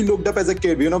someone which we looked up as a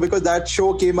kid, because that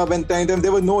show came up and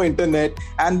there was no internet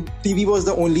and TV was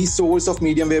the only source of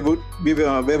medium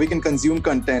where we can consume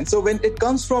content. So when it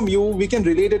comes from you, we can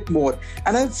relate it more.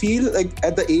 And I feel like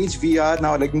at the age we are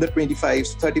now, like in the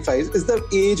 25s, 35s, is the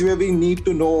age where we need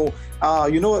to know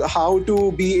how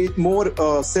to be more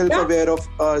self-aware of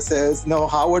ourselves, know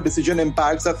how our decision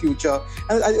impacts our future.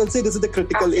 And I'll say this is the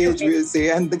critical age, we will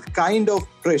say, and the kind of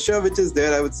pressure which is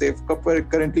there, I would say,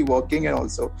 currently working and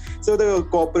also. So the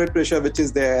corporate pressure which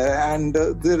is there, and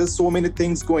there is so many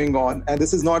things going on. And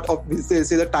this is not, obviously,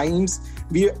 say the times,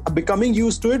 we are becoming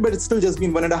used to it, but it's still just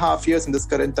been 1.5 years in this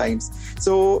current times.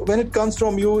 So when it comes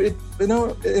from you, it, in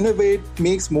a way, it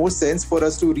makes more sense for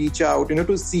us to reach out,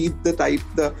 to see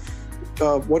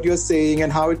what you're saying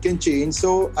and how it can change.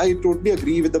 So I totally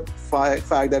agree with the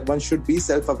fact that one should be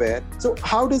self-aware. So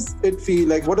how does it feel?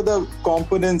 Like, what are the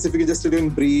components, if you can just tell in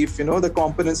brief, the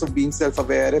components of being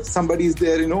self-aware? If somebody is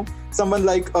there, someone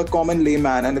like a common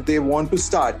layman, and if they want to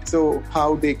start, so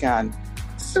how they can?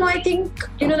 So I think,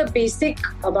 the basic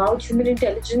about human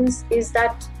intelligence is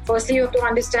that firstly you have to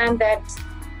understand that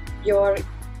your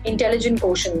intelligent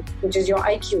quotient, which is your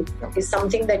IQ, is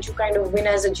something that you kind of win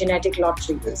as a genetic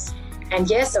lottery. Yes. And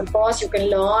yes, of course, you can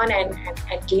learn and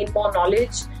gain more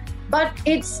knowledge, but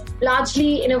it's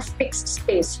largely in a fixed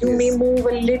space. You may move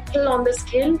a little on the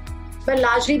scale, but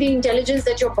largely the intelligence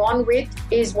that you're born with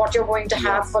is what you're going to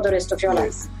have for the rest of your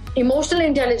life. Emotional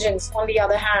intelligence, on the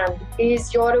other hand,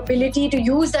 is your ability to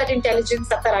use that intelligence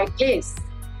at the right place.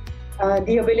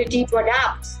 The ability to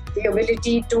adapt, the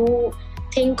ability to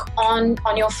think on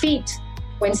your feet.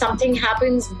 When something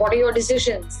happens, what are your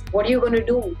decisions? What are you going to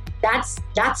do?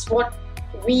 That's what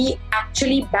we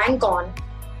actually bank on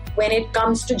when it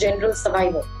comes to general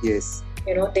survival. Yes.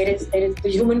 There is the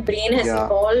human brain has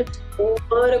evolved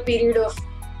over a period of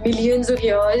millions of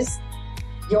years.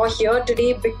 You're here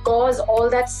today because all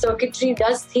that circuitry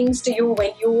does things to you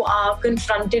when you are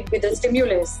confronted with a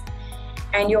stimulus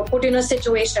and you're put in a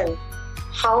situation.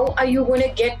 How are you going to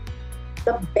get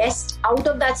the best out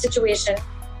of that situation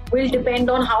will depend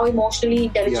on how emotionally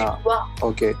intelligent you are.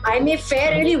 Okay. I may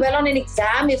fare really well on an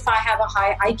exam if I have a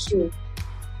high IQ.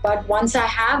 But once I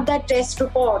have that test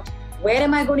report, where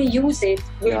am I going to use it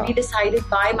will be decided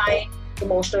by my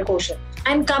emotional quotient.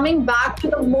 And coming back to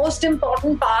the most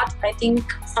important part, I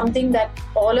think something that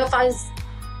all of us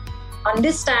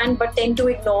understand but tend to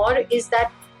ignore is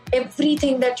that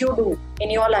everything that you do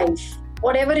in your life,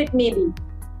 whatever it may be,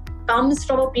 comes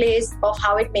from a place of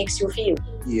how it makes you feel.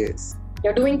 Yes.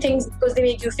 You're doing things because they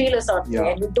make you feel a certain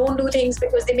way, and you don't do things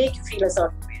because they make you feel a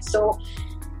certain way. So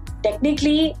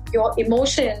technically, your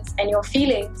emotions and your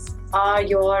feelings are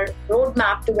your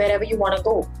roadmap to wherever you want to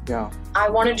go. Yeah. I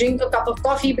want to drink a cup of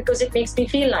coffee because it makes me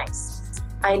feel nice.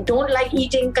 I don't like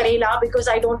eating Karela because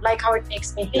I don't like how it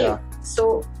makes me feel. Yeah.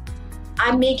 So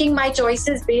I'm making my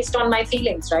choices based on my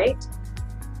feelings, right?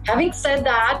 Having said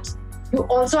that, you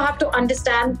also have to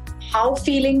understand how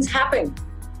feelings happen.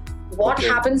 What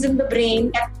happens in the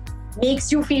brain that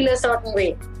makes you feel a certain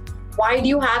way? Why do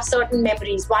you have certain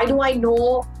memories? Why do I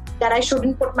know that I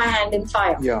shouldn't put my hand in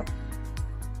fire? Yeah.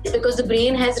 It's because the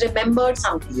brain has remembered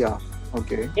something. Yeah.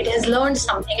 Okay. It has learned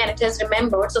something and it has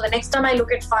remembered. So the next time I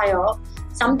look at fire,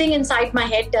 something inside my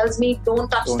head tells me, don't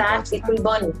touch that, it will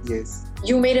burn you. Yes.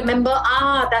 You may remember,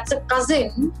 that's a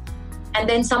cousin. And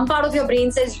then some part of your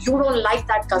brain says, you don't like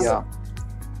that cousin. Yeah.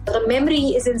 So the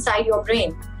memory is inside your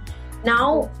brain.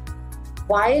 Now,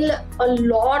 while a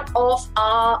lot of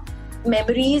our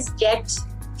memories get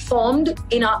formed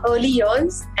in our early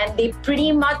years and they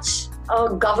pretty much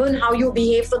govern how you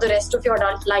behave for the rest of your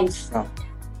adult life. Yeah.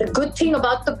 The good thing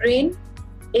about the brain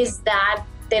is that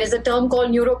there is a term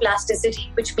called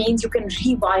neuroplasticity, which means you can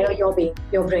rewire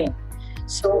your brain.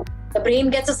 So the brain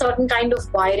gets a certain kind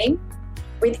of wiring.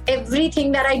 With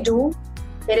everything that I do,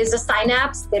 there is a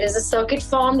synapse, there is a circuit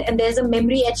formed, and there's a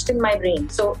memory etched in my brain.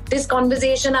 So this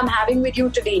conversation I'm having with you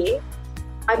today,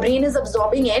 my brain is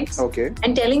absorbing it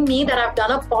and telling me that I've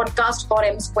done a podcast for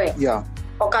M Square. Yeah.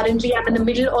 Or currently I'm in the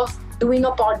middle of doing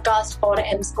a podcast for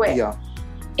M Square. Yeah.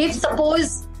 If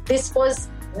suppose this was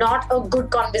not a good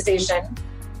conversation,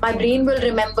 my brain will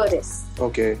remember this.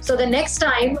 Okay. So the next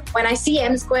time when I see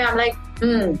M Square, I'm like,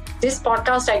 this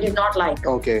podcast I did not like.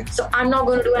 Okay. So I'm not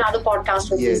going to do another podcast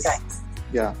with these guys.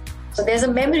 Yeah. So there's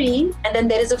a memory and then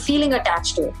there is a feeling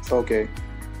attached to it. Okay.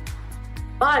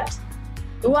 But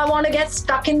do I want to get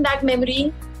stuck in that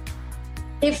memory?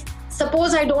 If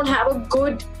suppose I don't have a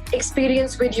good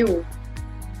experience with you,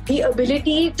 the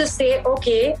ability to say,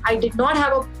 okay, I did not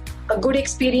have a good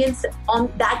experience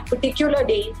on that particular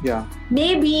day. Yeah.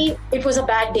 Maybe it was a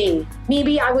bad day.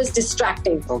 Maybe I was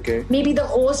distracted. Okay. Maybe the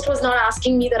host was not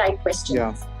asking me the right questions.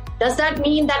 Yeah. Does that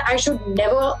mean that I should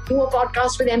never do a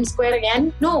podcast with M Square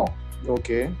again? No.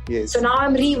 Okay. Yes. So now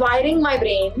I'm rewiring my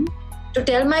brain to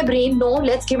tell my brain, no,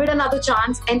 let's give it another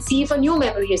chance and see if a new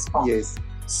memory is formed. Yes.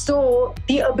 So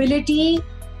the ability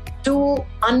to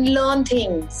unlearn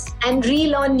things and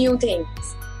relearn new things,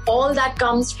 all that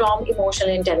comes from emotional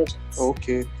intelligence.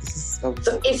 Okay.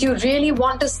 So if you really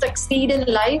want to succeed in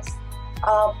life,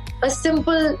 a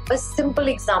simple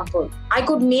example. I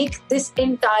could make this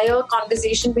entire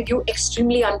conversation with you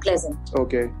extremely unpleasant.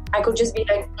 Okay. I could just be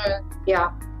like,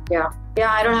 yeah,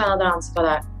 I don't have another answer for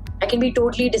that. I can be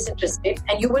totally disinterested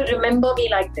and you will remember me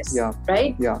like this. Yeah.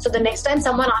 Right? Yeah. So the next time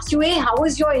someone asks you, hey, how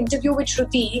was your interview with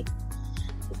Shruti?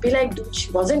 You'd be like, dude, she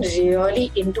wasn't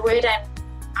really into it and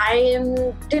I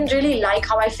didn't really like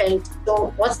how I felt.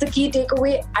 So what's the key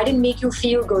takeaway? I didn't make you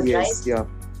feel good, right? Yeah.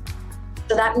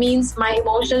 So that means my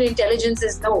emotional intelligence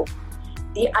is low.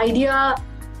 The idea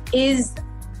is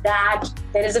that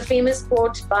there is a famous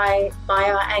quote by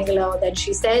Maya Angelou that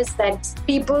she says that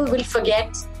people will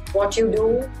forget what you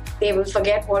do, they will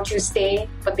forget what you say,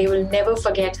 but they will never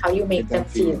forget how you make them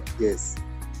feel. Yes.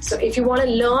 So if you want to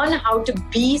learn how to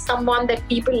be someone that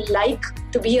people like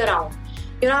to be around,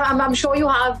 I'm sure you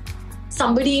have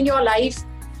somebody in your life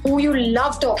who you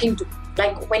love talking to.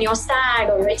 Like when you're sad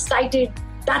or you're excited,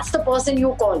 that's the person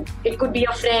you call. It could be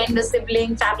a friend, a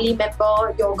sibling, family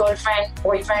member, your girlfriend,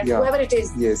 boyfriend, whoever it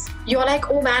is. Yes. You're like,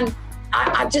 oh man,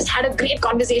 I've just had a great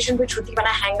conversation with Shruti. When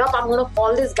I hang up, I'm going to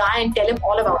call this guy and tell him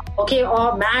all about it. Okay,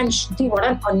 oh man, Shruti, what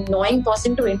an annoying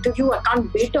person to interview. I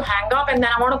can't wait to hang up, and then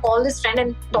I want to call this friend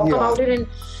and talk about it and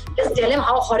just tell him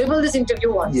how horrible this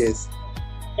interview was. Yes.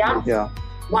 Yeah?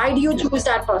 Why do you choose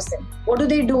that person? What do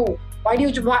they do? Why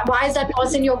is that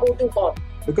person your go-to call?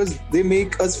 Because they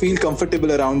make us feel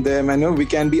comfortable around them, and we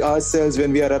can be ourselves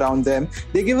when we are around them.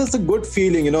 They give us a good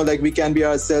feeling, like we can be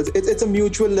ourselves. It's a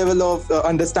mutual level of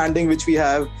understanding which we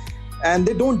have, and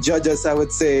they don't judge us, I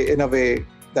would say, in a way.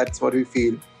 That's what we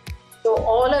feel. So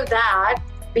all of that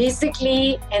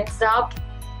basically ends up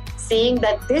saying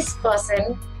that this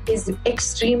person is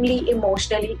extremely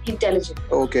emotionally intelligent.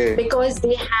 Okay. Because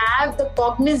they have the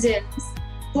cognizance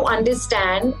to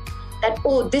understand that,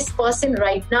 this person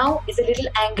right now is a little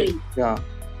angry. Yeah.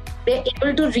 They're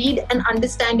able to read and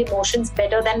understand emotions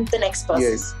better than the next person.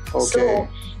 Yes. Okay. So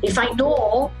if I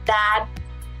know that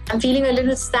I'm feeling a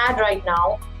little sad right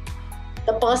now,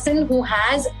 the person who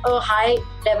has a high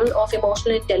level of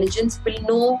emotional intelligence will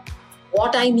know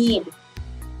what I need.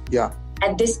 Yeah.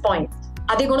 At this point.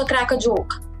 Are they going to crack a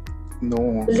joke? No.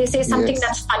 Will they say something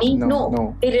that's funny?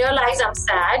 No. They realize I'm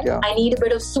sad. Yeah. I need a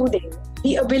bit of soothing.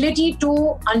 The ability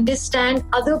to understand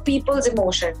other people's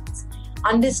emotions,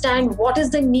 understand what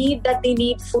is the need that they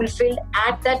need fulfilled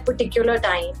at that particular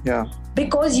time. Yeah.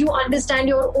 Because you understand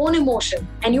your own emotion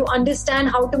and you understand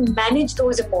how to manage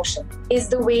those emotions is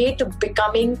the way to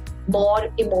becoming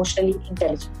more emotionally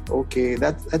intelligent. Okay,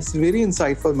 that's very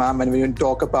insightful, ma'am. And when you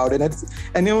talk about it,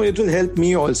 and it will help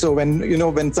me also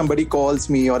when somebody calls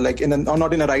me or like or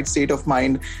not in a right state of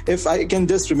mind. If I can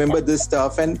just remember this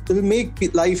stuff, and it will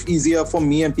make life easier for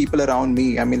me and people around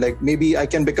me. I mean, like maybe I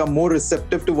can become more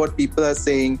receptive to what people are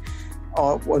saying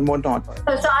or whatnot.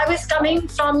 So I was coming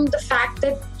from the fact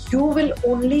that you will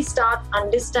only start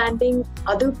understanding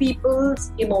other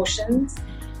people's emotions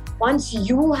once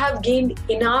you have gained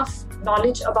enough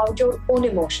knowledge about your own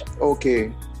emotions.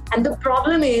 Okay. And the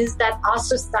problem is that our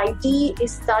society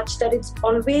is such that it's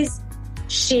always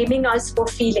shaming us for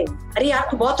feeling. Arey yaar,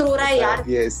 tu bahut ro raha hai yaar.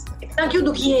 Yes. Itna kyun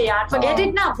dukhi hai yaar? Forget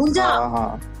it na, bhul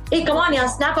ja. Hey, come on yaar,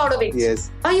 snap out of it. Yes.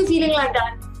 Why are you feeling like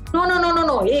that?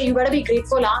 No. Hey, you better be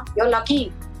grateful, huh? You're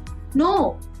lucky.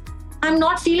 No, I'm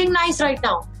not feeling nice right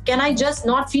now. Can I just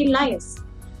not feel nice?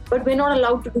 But we're not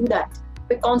allowed to do that.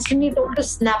 We're constantly told to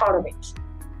snap out of it.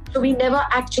 So we never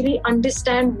actually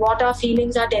understand what our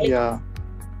feelings are telling us.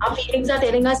 Our feelings are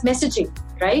telling us messaging,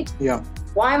 right? Yeah.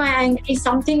 Why am I angry?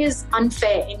 Something is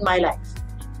unfair in my life.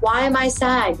 Why am I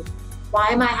sad? Why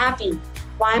am I happy?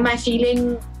 Why am I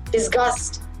feeling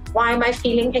disgust? Why am I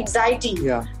feeling anxiety?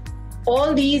 Yeah.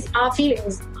 All these are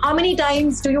feelings. How many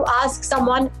times do you ask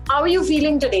someone, how are you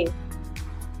feeling today?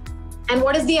 And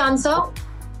what is the answer?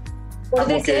 What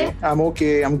do they say? I'm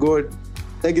okay. I'm good.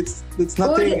 Like it's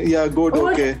nothing. Good. Yeah, good.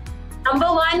 Okay. Number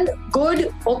one,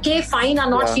 good, okay, fine are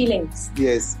not feelings.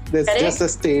 Yes. That's Correct? just a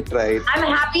state, right? I'm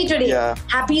happy today. Yeah.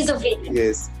 Happy is a feeling.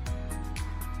 Yes.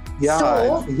 Yeah.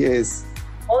 So, yes.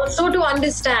 Also to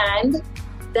understand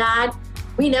that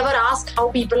we never ask how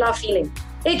people are feeling.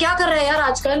 Hey, क्या कर रहा है यार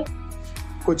आजकल?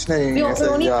 कुछ नहीं. We're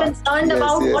only concerned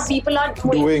about what people are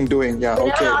doing. Yeah.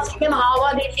 We're Okay. never asking them how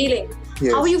are they feeling.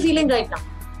 Yes. How are you feeling right now?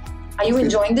 Are you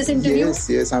enjoying this interview?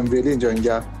 Yes, I'm really enjoying.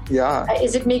 Yeah.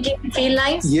 Is it making you feel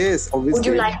nice? Yes, obviously. Would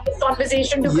you like this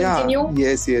conversation to continue?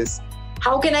 Yes.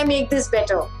 How can I make this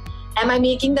better? Am I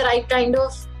making the right kind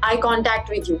of eye contact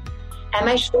with you? Am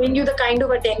I showing you the kind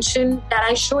of attention that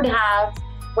I should have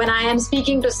when I am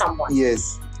speaking to someone?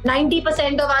 Yes.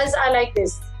 90% of us are like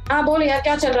this. हाँ बोल यार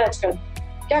क्या चल रहा है आजकल?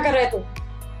 क्या कर रहा है तू?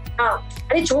 हाँ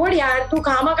अरे छोड़ यार तू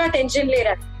खामा का टेंशन ले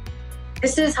रहा है.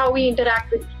 This is how we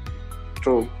interact with you.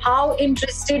 True. How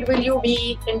interested will you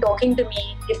be in talking to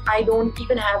me if I don't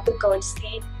even have the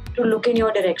courtesy to look in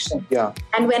your direction? Yeah.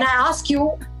 And when I ask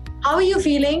you, how are you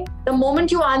feeling? The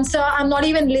moment you answer, I'm not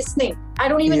even listening. I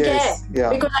don't even care.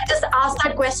 Yeah. Because I just ask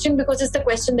that question because it's the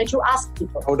question that you ask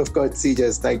people. Out of courtesy,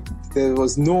 just like there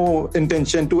was no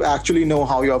intention to actually know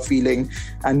how you're feeling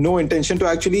and no intention to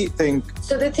actually think.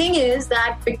 So the thing is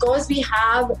that because we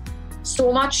have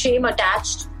so much shame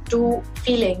attached to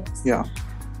feelings,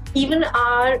 even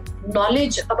our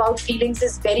knowledge about feelings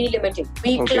is very limited.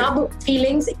 We club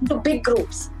feelings into big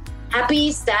groups.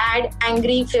 Happy, sad,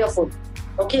 angry, fearful.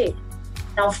 Okay.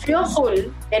 Now, fearful,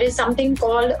 there is something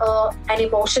called an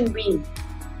emotion wheel.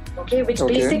 Okay. Which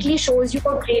basically shows you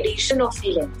a gradation of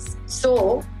feelings.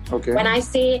 So, when I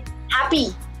say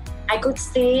happy, I could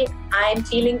say I am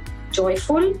feeling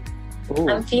joyful.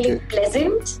 I'm feeling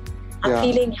pleasant. I'm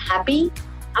feeling happy.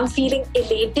 I'm feeling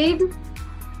elated.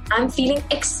 I'm feeling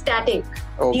ecstatic.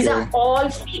 These are all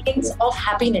feelings of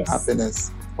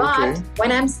happiness. But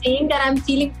when I'm saying that I'm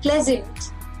feeling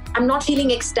pleasant, I'm not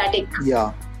feeling ecstatic.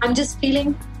 Yeah. I'm just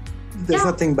feeling... There's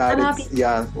nothing bad. I'm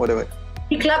happy. Whatever.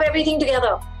 We club everything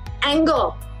together.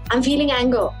 Anger. I'm feeling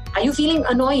anger. Are you feeling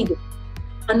annoyed?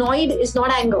 Annoyed is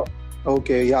not anger.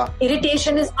 Okay, yeah.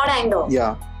 Irritation is not anger.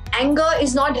 Yeah. Anger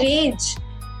is not rage.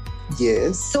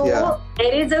 Yes. So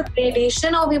there is a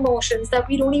gradation of emotions that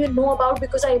we don't even know about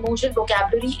because our emotion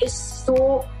vocabulary is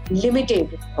so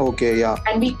limited. Okay, yeah.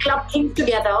 And we club things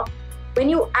together. When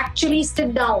you actually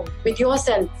sit down with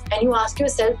yourself and you ask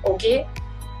yourself, okay,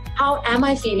 how am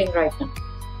I feeling right now?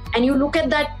 And you look at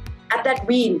that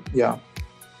wheel. Yeah.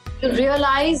 You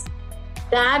realize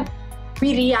that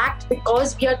we react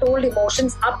because we are told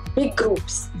emotions are big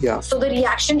groups. Yeah. So the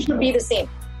reaction should be the same.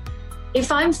 If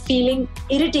I'm feeling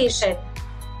irritation,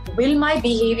 will my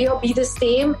behavior be the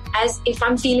same as if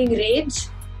I'm feeling rage?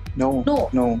 No.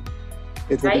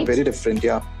 It will be very different,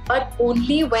 yeah. But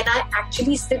only when I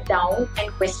actually sit down and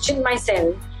question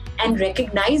myself and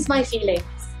recognize my feelings,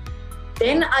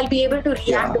 then I'll be able to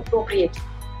react appropriately.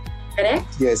 Correct?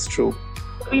 Yes, true.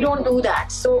 We don't do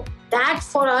that. So that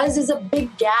for us is a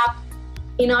big gap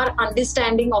in our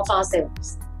understanding of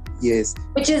ourselves. Yes.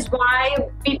 Which is why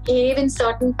we behave in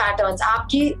certain patterns.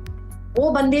 आपकी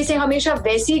वो बंदे से हमेशा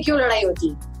वैसी क्यों लड़ाई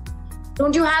होती?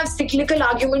 Don't you have cyclical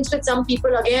arguments with some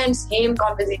people again? Same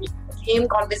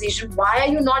conversation. Why are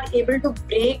you not able to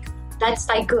break that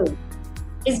cycle?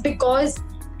 It's because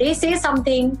they say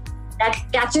something that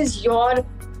catches your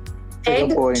head,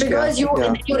 triggers you,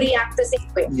 and then you react the same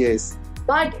way. Yes.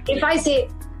 But if I say,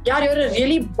 "Yaar, you're a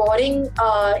really boring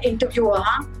interviewer,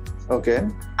 huh?" Okay.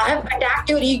 I have attacked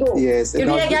your ego. Yes.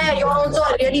 You'll be like, you're also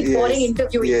a really boring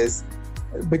interviewer. Yes.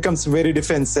 It becomes very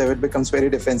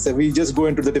defensive. We just go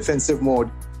into the defensive mode.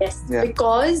 Yes. Yeah.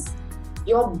 Because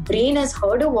your brain has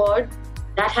heard a word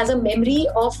that has a memory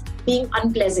of being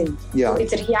unpleasant. Yeah. So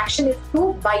its reaction is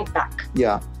to bite back.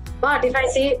 Yeah. But if I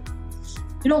say,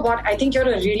 you know what, I think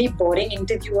you're a really boring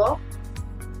interviewer.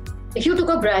 If you took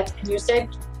a breath and you said,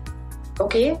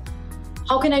 okay,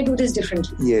 how can I do this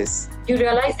differently? Yes. You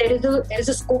realize there is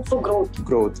a scope for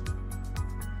growth.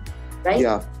 Right?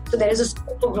 Yeah. So there is a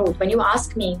scope for growth. When you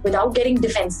ask me without getting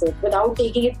defensive, without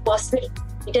taking it personally,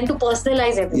 we tend to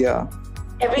personalize everything. Yeah.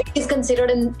 Everything is considered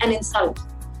an insult.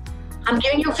 I'm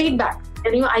giving you feedback.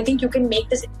 Telling you, I think you can make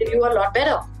this interview a lot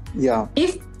better. Yeah.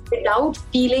 If without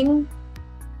feeling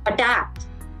attacked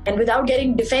and without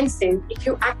getting defensive, if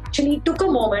you actually took a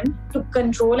moment to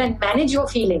control and manage your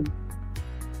feeling,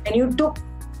 and you took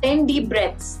 10 deep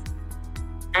breaths,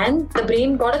 and the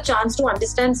brain got a chance to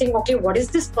understand, saying, okay, what is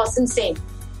this person saying?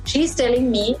 She's telling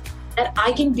me that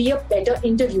I can be a better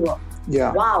interviewer.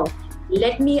 Yeah. Wow.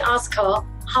 Let me ask her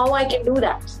how I can do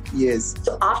that. Yes.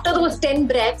 So after those 10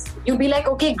 breaths, you'll be like,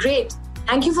 okay, great.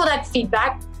 Thank you for that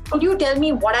feedback. Could you tell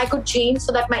me what I could change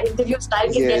so that my interview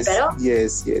style can get better?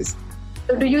 Yes.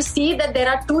 So do you see that there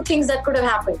are two things that could have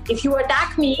happened? If you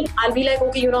attack me, I'll be like,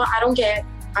 okay, I don't care.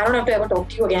 I don't have to ever talk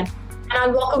to you again. And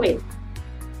I'll walk away.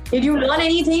 Did you learn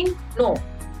anything? No.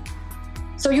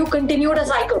 So you continued a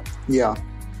cycle. Yeah.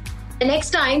 The next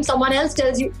time someone else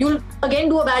tells you, you'll again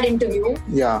do a bad interview.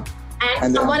 Yeah.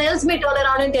 And someone else may turn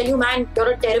around and tell you, man,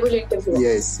 you're a terrible interviewer.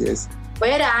 Yes.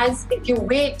 Whereas if you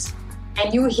wait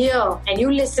and you hear and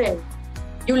you listen,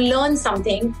 you learn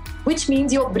something, which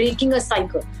means you're breaking a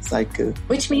cycle.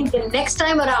 Which means the next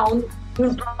time around,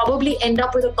 you'll probably end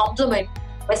up with a compliment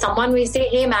where someone will say,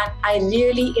 hey man, I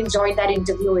really enjoyed that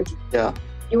interview with you. Yeah.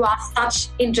 You asked such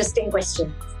interesting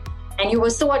questions and you were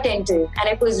so attentive and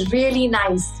it was really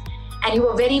nice and you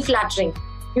were very flattering.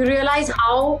 You realize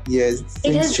how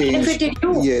it has benefited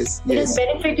you. Yes. It has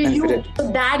benefited you.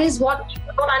 So that is what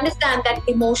people don't understand, that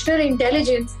emotional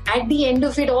intelligence at the end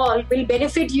of it all will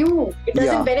benefit you. It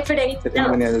doesn't benefit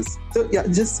anyone else. So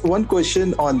just one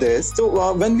question on this.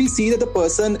 So when we see that the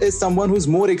person is someone who's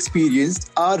more experienced,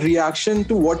 our reaction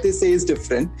to what they say is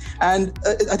different. And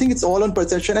I think it's all on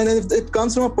perception. And if it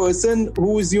comes from a person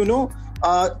who's,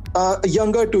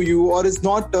 younger to you or is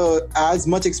not as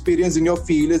much experience in your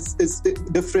field, it's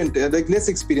different, like less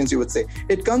experience, you would say.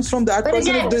 It comes from that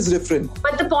person, it is different.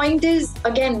 But the point is,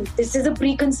 again, this is a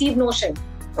preconceived notion.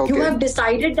 Okay. You have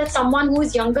decided that someone who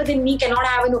is younger than me cannot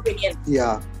have an opinion.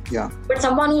 Yeah. But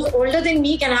someone who's older than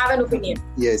me can have an opinion.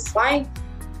 Yes. Why?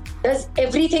 Does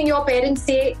everything your parents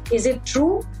say, is it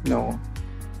true? No.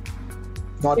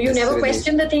 Not so you never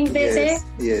question the things they say?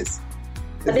 Yes.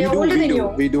 But they're older than you.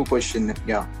 We do question,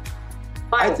 yeah.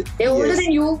 But they're older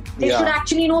than you. They should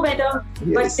actually know better.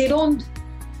 Yes. But they don't,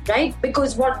 right?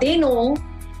 Because what they know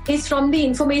is from the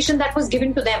information that was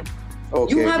given to them.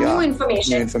 Okay, you have new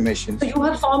information. New information. So you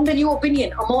have formed a new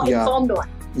opinion, a more informed one.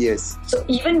 Yes. So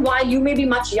even while you may be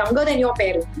much younger than your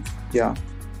parents,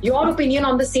 your opinion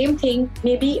on the same thing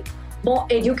may be more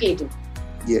educated.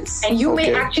 Yes. And you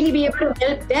may actually be able to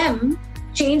help them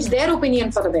change their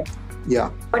opinion for the better.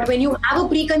 Yeah. But when you have a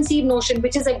preconceived notion,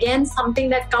 which is again something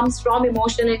that comes from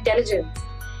emotional intelligence,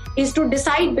 is to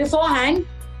decide beforehand,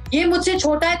 ये मुझसे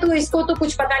छोटा है तो इसको तो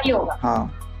कुछ पता नहीं होगा.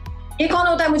 ये कौन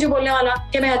होता है मुझे बोलने वाला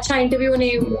कि मैं अच्छा इंटरव्यू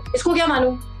नहीं हूँ, इसको क्या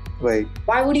मालूम? Right.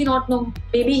 Why would he not know?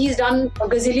 Maybe he's done a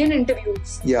gazillion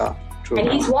interviews. Yeah, true.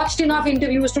 And he's watched enough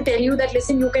interviews to tell you that,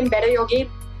 listen, you can better your game.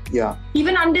 Yeah.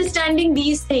 Even understanding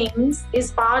these things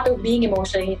is part of being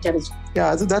emotionally intelligent.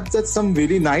 Yeah, so that's some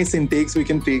really nice intakes we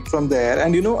can take from there.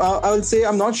 And I will say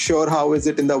I'm not sure how is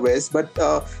it in the West, but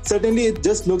certainly it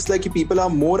just looks like people are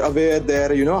more aware there.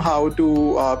 How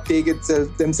to take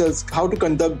themselves, how to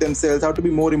conduct themselves, how to be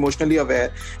more emotionally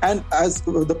aware. And as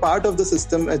the part of the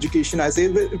system education, I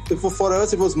say for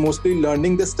us it was mostly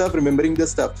learning this stuff, remembering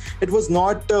this stuff. It was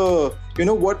not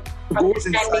what goes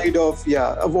inside of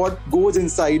what goes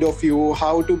inside of you,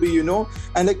 how to be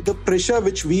and like the pressure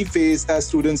which we face as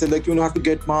students, and like have to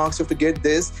get marks, you have to get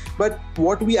this. But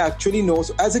what we actually know,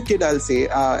 so as a kid, I'll say,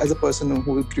 as a person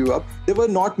who grew up, there were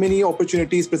not many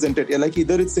opportunities presented. Like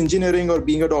either it's engineering or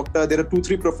being a doctor. There are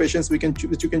 2-3 professions which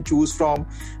you can choose from,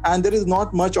 and there is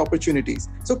not much opportunities.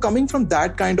 So coming from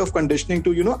that kind of conditioning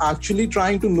to actually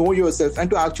trying to know yourself and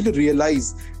to actually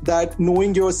realize that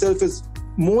knowing yourself is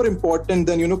more important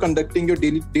than conducting your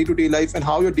day-to-day life, and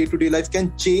how your day-to-day life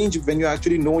can change when you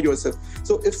actually know yourself.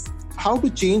 So how to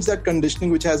change that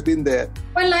conditioning which has been there?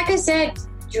 Well, like I said,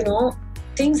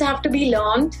 things have to be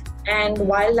learned, and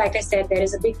while, like I said, there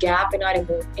is a big gap in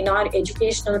our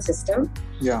educational system.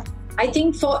 Yeah, I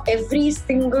think for every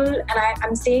single, and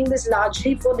I'm saying this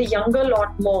largely for the younger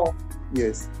lot more.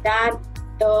 Yes, that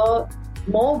the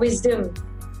more wisdom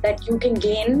that you can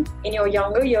gain in your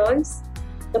younger years,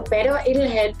 the better it'll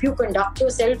help you conduct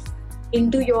yourself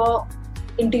into your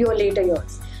later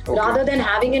years. Okay. Rather than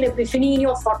having an epiphany in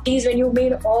your 40s when you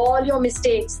made all your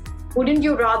mistakes, wouldn't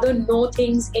you rather know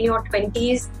things in your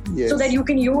 20s so that you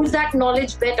can use that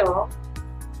knowledge better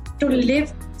to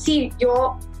live? See,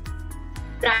 your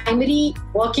primary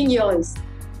working years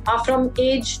are from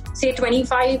age, say,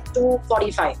 25 to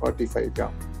 45. 45,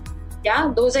 yeah.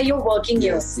 Yeah, those are your working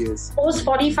years. Yes. Post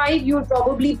 45, you'll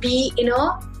probably be in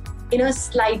a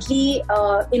slightly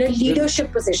in a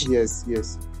leadership position. Yes.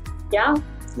 Yeah.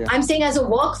 I'm saying as a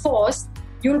workforce,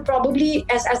 you'll probably,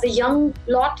 as a young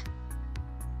lot,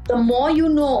 the more you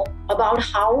know about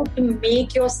how to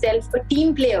make yourself a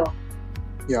team player,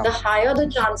 the higher the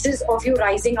chances of you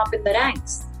rising up in the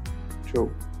ranks. True.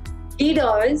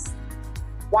 Leaders,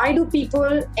 why do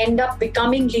people end up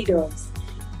becoming leaders?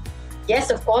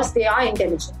 Yes, of course, they are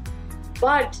intelligent,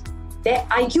 but their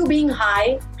IQ being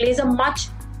high plays a much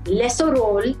lesser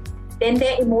role than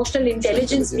their emotional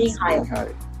intelligence being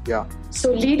higher. Yeah.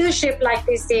 So leadership, like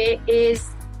they say,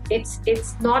 is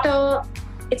it's not a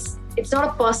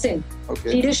person.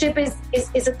 Okay. Leadership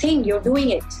is a thing. You're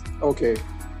doing it. Okay.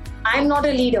 I'm not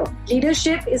a leader.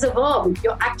 Leadership is a verb.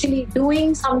 You're actually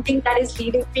doing something that is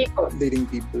leading people. Leading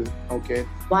people. Okay.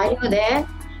 While you're there,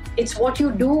 it's what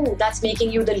you do that's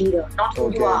making you the leader, not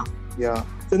who you are. Yeah.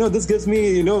 So this gives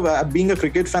me, being a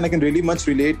cricket fan, I can really much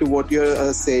relate to what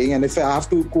you're saying. And if I have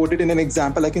to quote it in an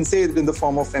example, I can say it in the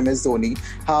form of MS Dhoni.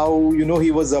 How,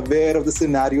 he was aware of the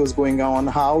scenarios going on,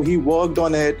 how he worked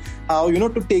on it, how,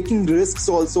 to taking risks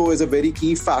also is a very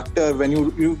key factor. When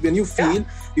you feel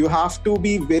you have to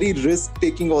be very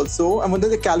risk-taking also. And when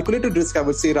there's a calculated risk, I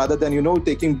would say, rather than,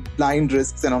 taking blind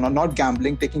risks and not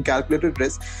gambling, taking calculated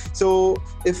risks. So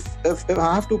if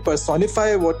I have to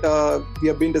personify what we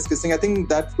have been discussing, I think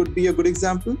that could be a good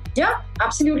example. Yeah,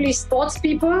 absolutely. Sports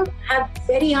people have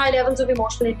very high levels of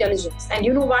emotional intelligence. And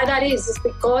you know why that is? It's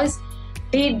because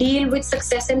they deal with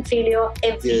success and failure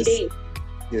every day.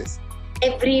 Yes.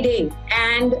 Every day.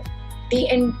 And the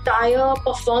entire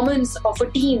performance of a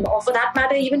team, or for that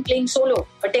matter, even playing solo,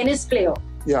 a tennis player.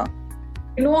 Yeah.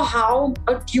 You know how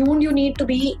attuned you need to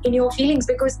be in your feelings,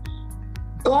 because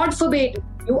God forbid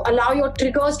you allow your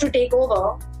triggers to take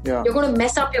over. Yeah. You're going to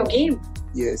mess up your game.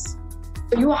 Yes.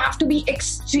 So you have to be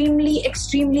extremely,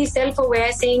 extremely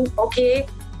self-aware, saying, okay,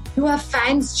 you have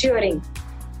fans cheering.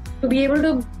 To be able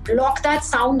to block that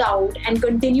sound out and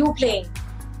continue playing.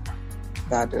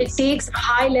 It takes a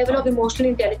high level of emotional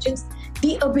intelligence.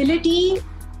 The ability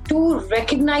to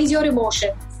recognize your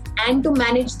emotions and to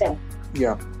manage them.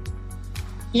 Yeah.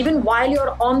 Even while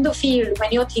you're on the field,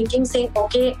 when you're thinking, saying,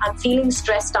 okay, I'm feeling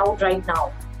stressed out right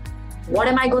now. What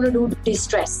am I going to do to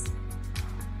de-stress?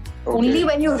 Okay. Only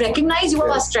when you recognize you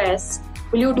are stressed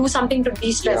will you do something to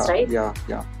de-stress, right? Yeah.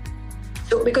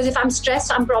 So because if I'm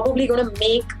stressed, I'm probably going to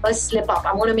make a slip up.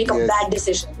 I'm going to make a bad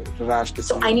decision. Rash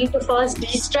decision. So I need to first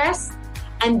de-stress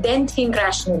and then think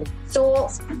rationally. So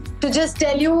to just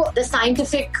tell you the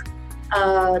scientific,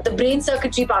 the brain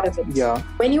circuitry part of it. Yeah.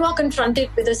 When you are confronted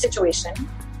with a situation,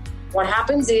 what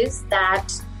happens is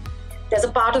that there's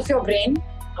a part of your brain,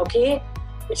 okay,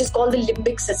 which is called the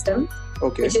limbic system,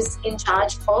 which is in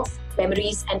charge of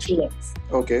memories and feelings.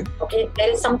 Okay.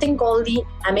 There is something called the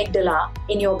amygdala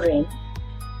in your brain,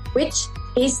 which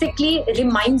basically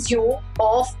reminds you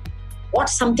of what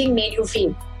something made you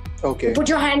feel. Okay. You put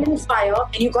your hand in fire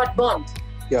and you got burnt.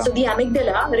 Yeah. So the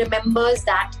amygdala remembers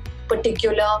that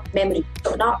particular memory.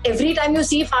 So now every time you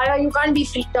see fire, you can't be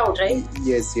freaked out, right?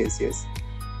 Yes.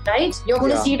 Right? You're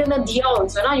going to see it in a diya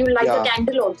also, na? You light the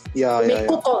candle also. You make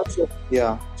cook also.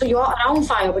 Yeah. So you're around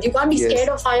fire, but you can't be scared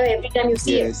of fire every time you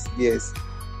see it. Yes.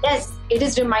 Yes, it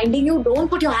is reminding you, don't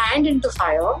put your hand into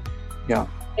fire. Yeah.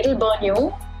 It'll burn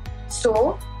you.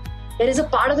 So there is a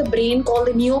part of the brain called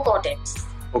the neocortex.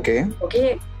 Okay.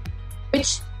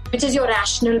 Which is your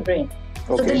rational brain.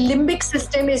 So the limbic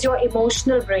system is your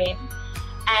emotional brain,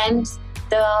 and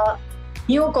the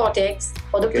neocortex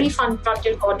or the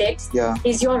prefrontal cortex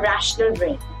is your rational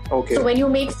brain. Okay. So when you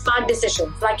make smart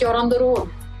decisions, like you're on the road,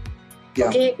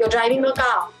 you're driving a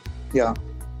car,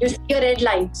 you see a red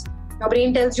light, your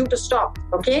brain tells you to stop,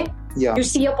 you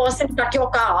see a person cut your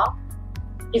car,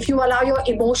 if you allow your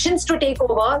emotions to take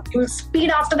over, you'll speed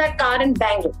after that car and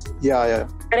bang it.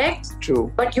 Correct?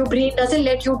 True. But your brain doesn't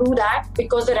let you do that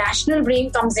because the rational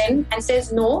brain comes in and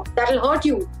says, no, that'll hurt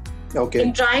you. Okay.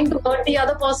 In trying to hurt the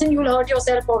other person, you'll hurt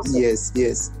yourself also.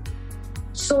 Yes.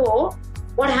 So,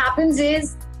 what happens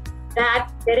is that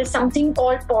there is something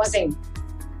called pausing.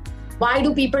 Why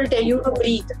do people tell you to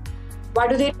breathe? Why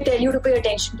do they tell you to pay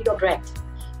attention to your breath?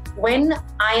 When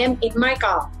I am in my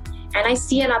car and I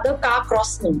see another car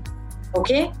cross me,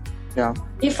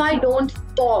 if I don't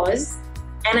pause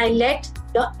and I let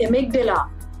the amygdala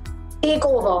take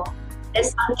over,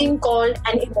 there's something called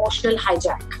an emotional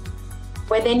hijack,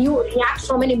 where then you react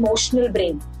from an emotional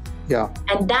brain.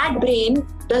 And that brain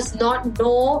does not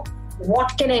know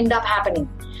what can end up happening.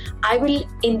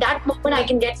 In that moment, I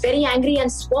can get very angry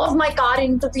and swerve my car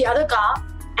into the other car,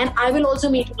 and I will also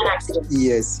meet with an accident.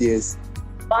 Yes.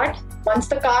 But once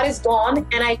the car is gone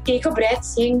and I take a breath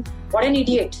saying, what an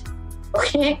idiot,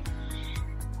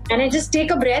 and I just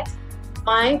take a breath,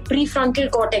 my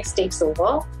prefrontal cortex takes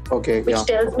over, which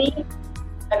tells me,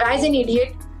 the guy's an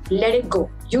idiot, let it go.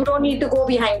 You don't need to go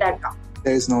behind that car.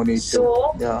 There is no need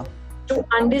to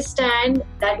understand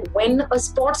that when a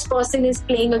sports person is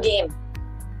playing a game,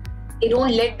 they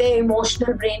don't let their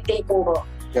emotional brain take over.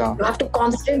 You have to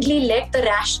constantly let the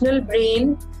rational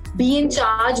brain be in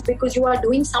charge, because you are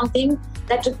doing something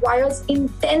that requires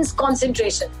intense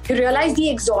concentration. You realize the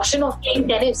exhaustion of playing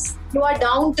tennis. You are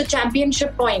down to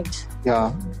championship point.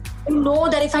 You know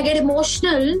that if I get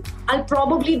emotional, I'll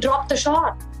probably drop the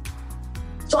shot.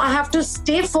 So I have to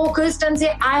stay focused and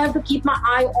say, I have to keep my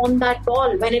eye on that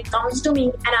ball when it comes to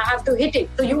me, and I have to hit it.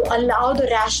 So you allow the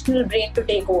rational brain to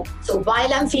take over. So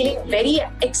while I'm feeling very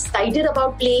excited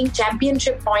about playing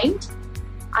championship point,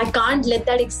 I can't let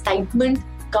that excitement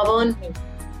govern me.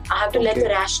 I have to let the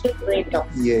rational brain go.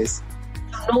 Yes.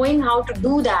 Knowing how to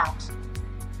do that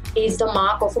is the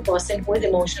mark of a person who is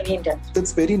emotionally intelligent.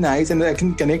 That's very nice, and I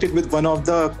can connect it with one of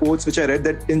the quotes which I read,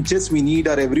 that inches we need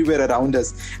are everywhere around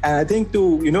us. And I think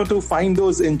to find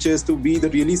those inches to be the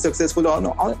really successful, or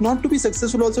not to be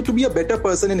successful, also to be a better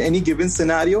person in any given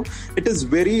scenario, it is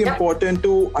very important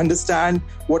to understand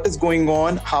what is going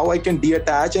on, how I can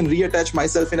detach and reattach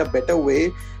myself in a better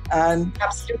way. And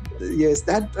absolutely, yes,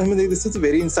 this is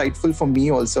very insightful for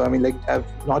me also. I've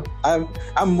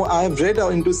read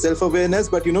into self-awareness,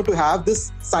 but to have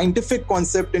this scientific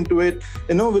concept into it,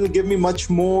 will give me much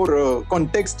more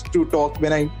context to talk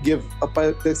when I give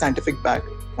the scientific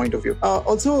point of view.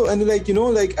 Also, and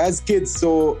as kids,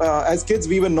 as kids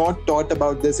we were not taught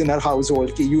about this in our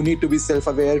household. You need to be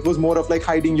self-aware. It was more of like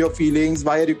hiding your feelings.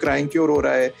 Why are you crying? Kyun ro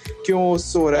raha hai? Kyun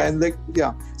so raha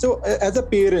hai? So as a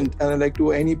parent, and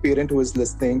to any parent who is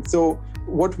listening, so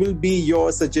what will be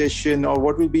your suggestion, or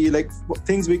what will be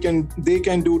things they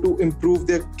can do to improve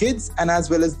their kids and as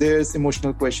well as their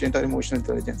emotional quotient or emotional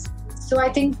intelligence? So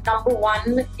I think number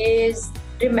one is,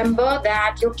 remember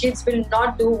that your kids will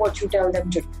not do what you tell them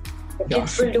to do. Your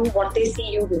kids will do what they see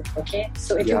you do.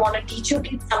 So if you want to teach your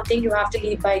kids something, you have to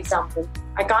lead by example.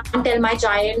 I can't tell my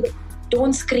child,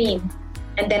 don't scream,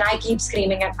 and then I keep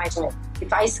screaming at my child.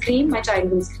 If I scream, my child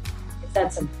will scream. It's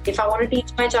that simple. If I want to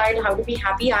teach my child how to be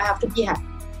happy, I have to be happy.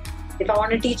 If I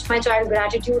want to teach my child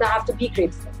gratitude, I have to be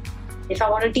grateful. If I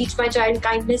want to teach my child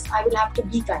kindness, I will have to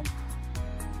be kind.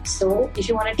 So if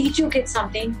you want to teach your kids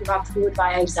something, you have to do it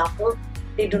via example.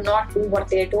 They do not do what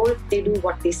they're told, they do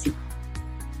what they see.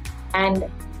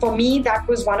 And for me, that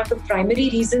was one of the primary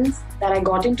reasons that I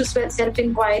got into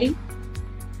self-inquiry,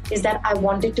 is that I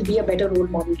wanted to be a better role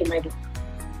model to my daughter.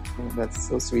 Oh, that's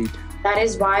so sweet. That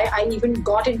is why I even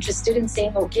got interested in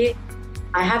saying, okay,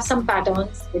 I have some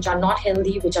patterns which are not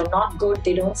healthy, which are not good,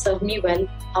 they don't serve me well.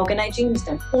 How can I change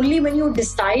them? Only when you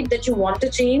decide that you want to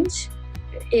change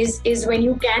is when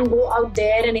you can go out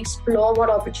there and explore what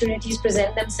opportunities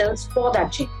present themselves for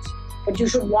that change. But you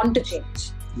should want to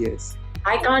change. Yes.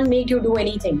 I can't make you do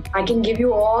anything. I can give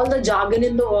you all the jargon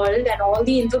in the world and all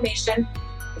the information.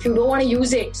 If you don't want to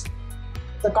use it,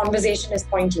 the conversation is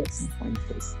pointless.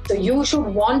 So you should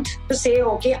want to say,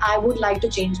 okay, I would like to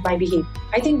change my behavior.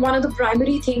 I think one of the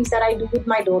primary things that I do with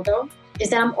my daughter is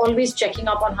that I'm always checking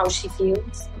up on how she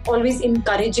feels, always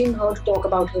encouraging her to talk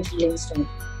about her feelings to me.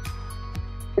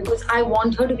 Because I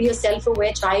want her to be a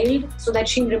self-aware child so that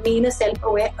she remain a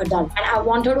self-aware adult. And I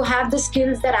want her to have the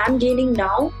skills that I'm gaining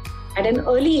now at an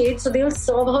early age, so they'll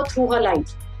serve her through her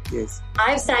life. Yes.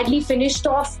 I've sadly finished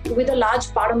off with a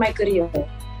large part of my career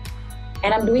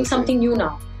and I'm doing something new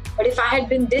now. But if I had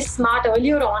been this smart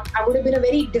earlier on, I would have been a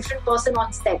very different person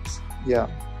on set. Yeah.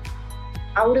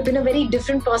 I would have been a very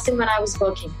different person when I was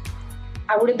working.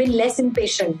 I would have been less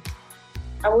impatient.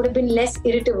 I would have been less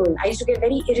irritable. I used to get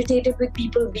very irritated with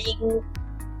people being,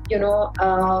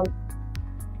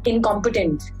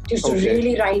 incompetent. It used to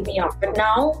really rile me up. But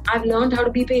now I've learned how to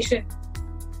be patient.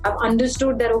 I've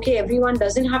understood that, okay, everyone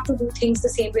doesn't have to do things the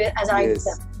same way as I do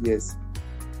them. Yes.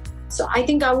 So I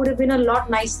think I would have been a lot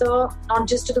nicer, not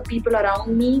just to the people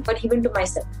around me, but even to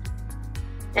myself.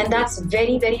 And that's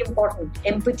very, very important.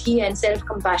 Empathy and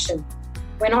self-compassion.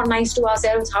 We're not nice to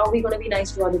ourselves. How are we going to be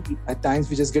nice to other people? At times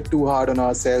we just get too hard on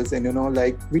ourselves and,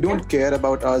 we don't care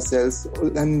about ourselves.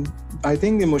 And I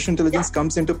think emotional intelligence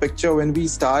comes into picture when we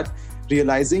start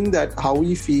realizing that how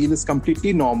we feel is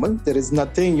completely normal. There is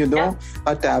nothing,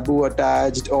 a taboo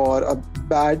attached or a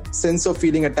bad sense of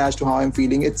feeling attached to how I'm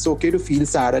feeling. It's okay to feel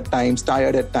sad at times,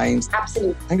 tired at times.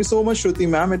 Absolutely. Thank you so much, Shruti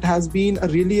ma'am. It has been a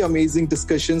really amazing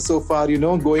discussion so far,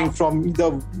 going from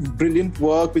the brilliant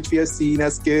work which we have seen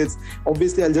as kids.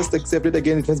 Obviously, I'll just accept it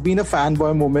again. It has been a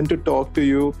fanboy moment to talk to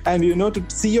you and, to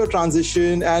see your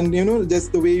transition and,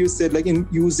 just the way you said, like in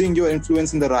using your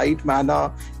influence in the right manner,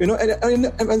 and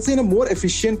I'll say in a more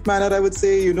efficient manner, I would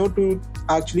say, to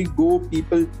actually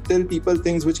tell people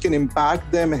things which can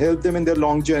impact them, help them in their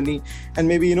long journey. And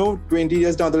maybe, 20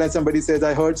 years down the line, somebody says,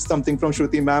 I heard something from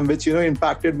Shruti ma'am, which,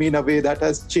 impacted me in a way that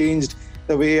has changed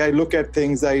the way I look at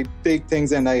things, I take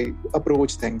things and I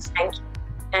approach things.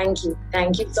 Thank you.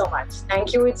 Thank you so much.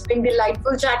 Thank you. It's been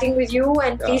delightful chatting with you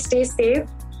and please stay safe.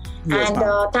 Yes,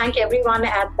 and thank everyone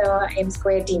at the M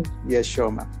Square team. Yes,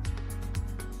 sure, ma'am.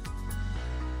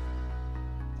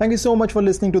 Thank you so much for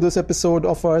listening to this episode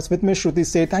of ours with Ms.Shruti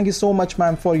Seth. Thank you so much,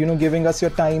 ma'am, for giving us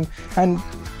your time and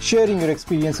sharing your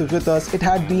experiences with us. It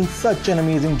had been such an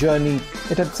amazing journey.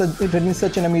 It had been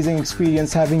such an amazing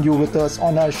experience having you with us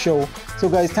on our show. So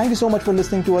guys, thank you so much for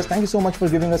listening to us. Thank you so much for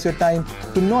giving us your time.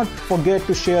 Do not forget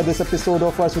to share this episode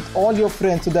of us with all your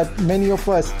friends so that many of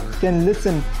us can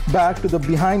listen back to the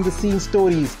behind the scenes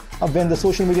stories of when the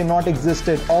social media not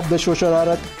existed of the show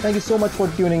Shararat. Thank you so much for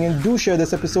tuning in. Do share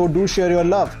this episode. Do share your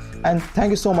love. And thank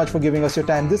you so much for giving us your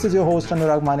time. This is your host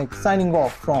Anurag Manik signing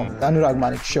off from the Anurag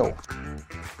Manik Show.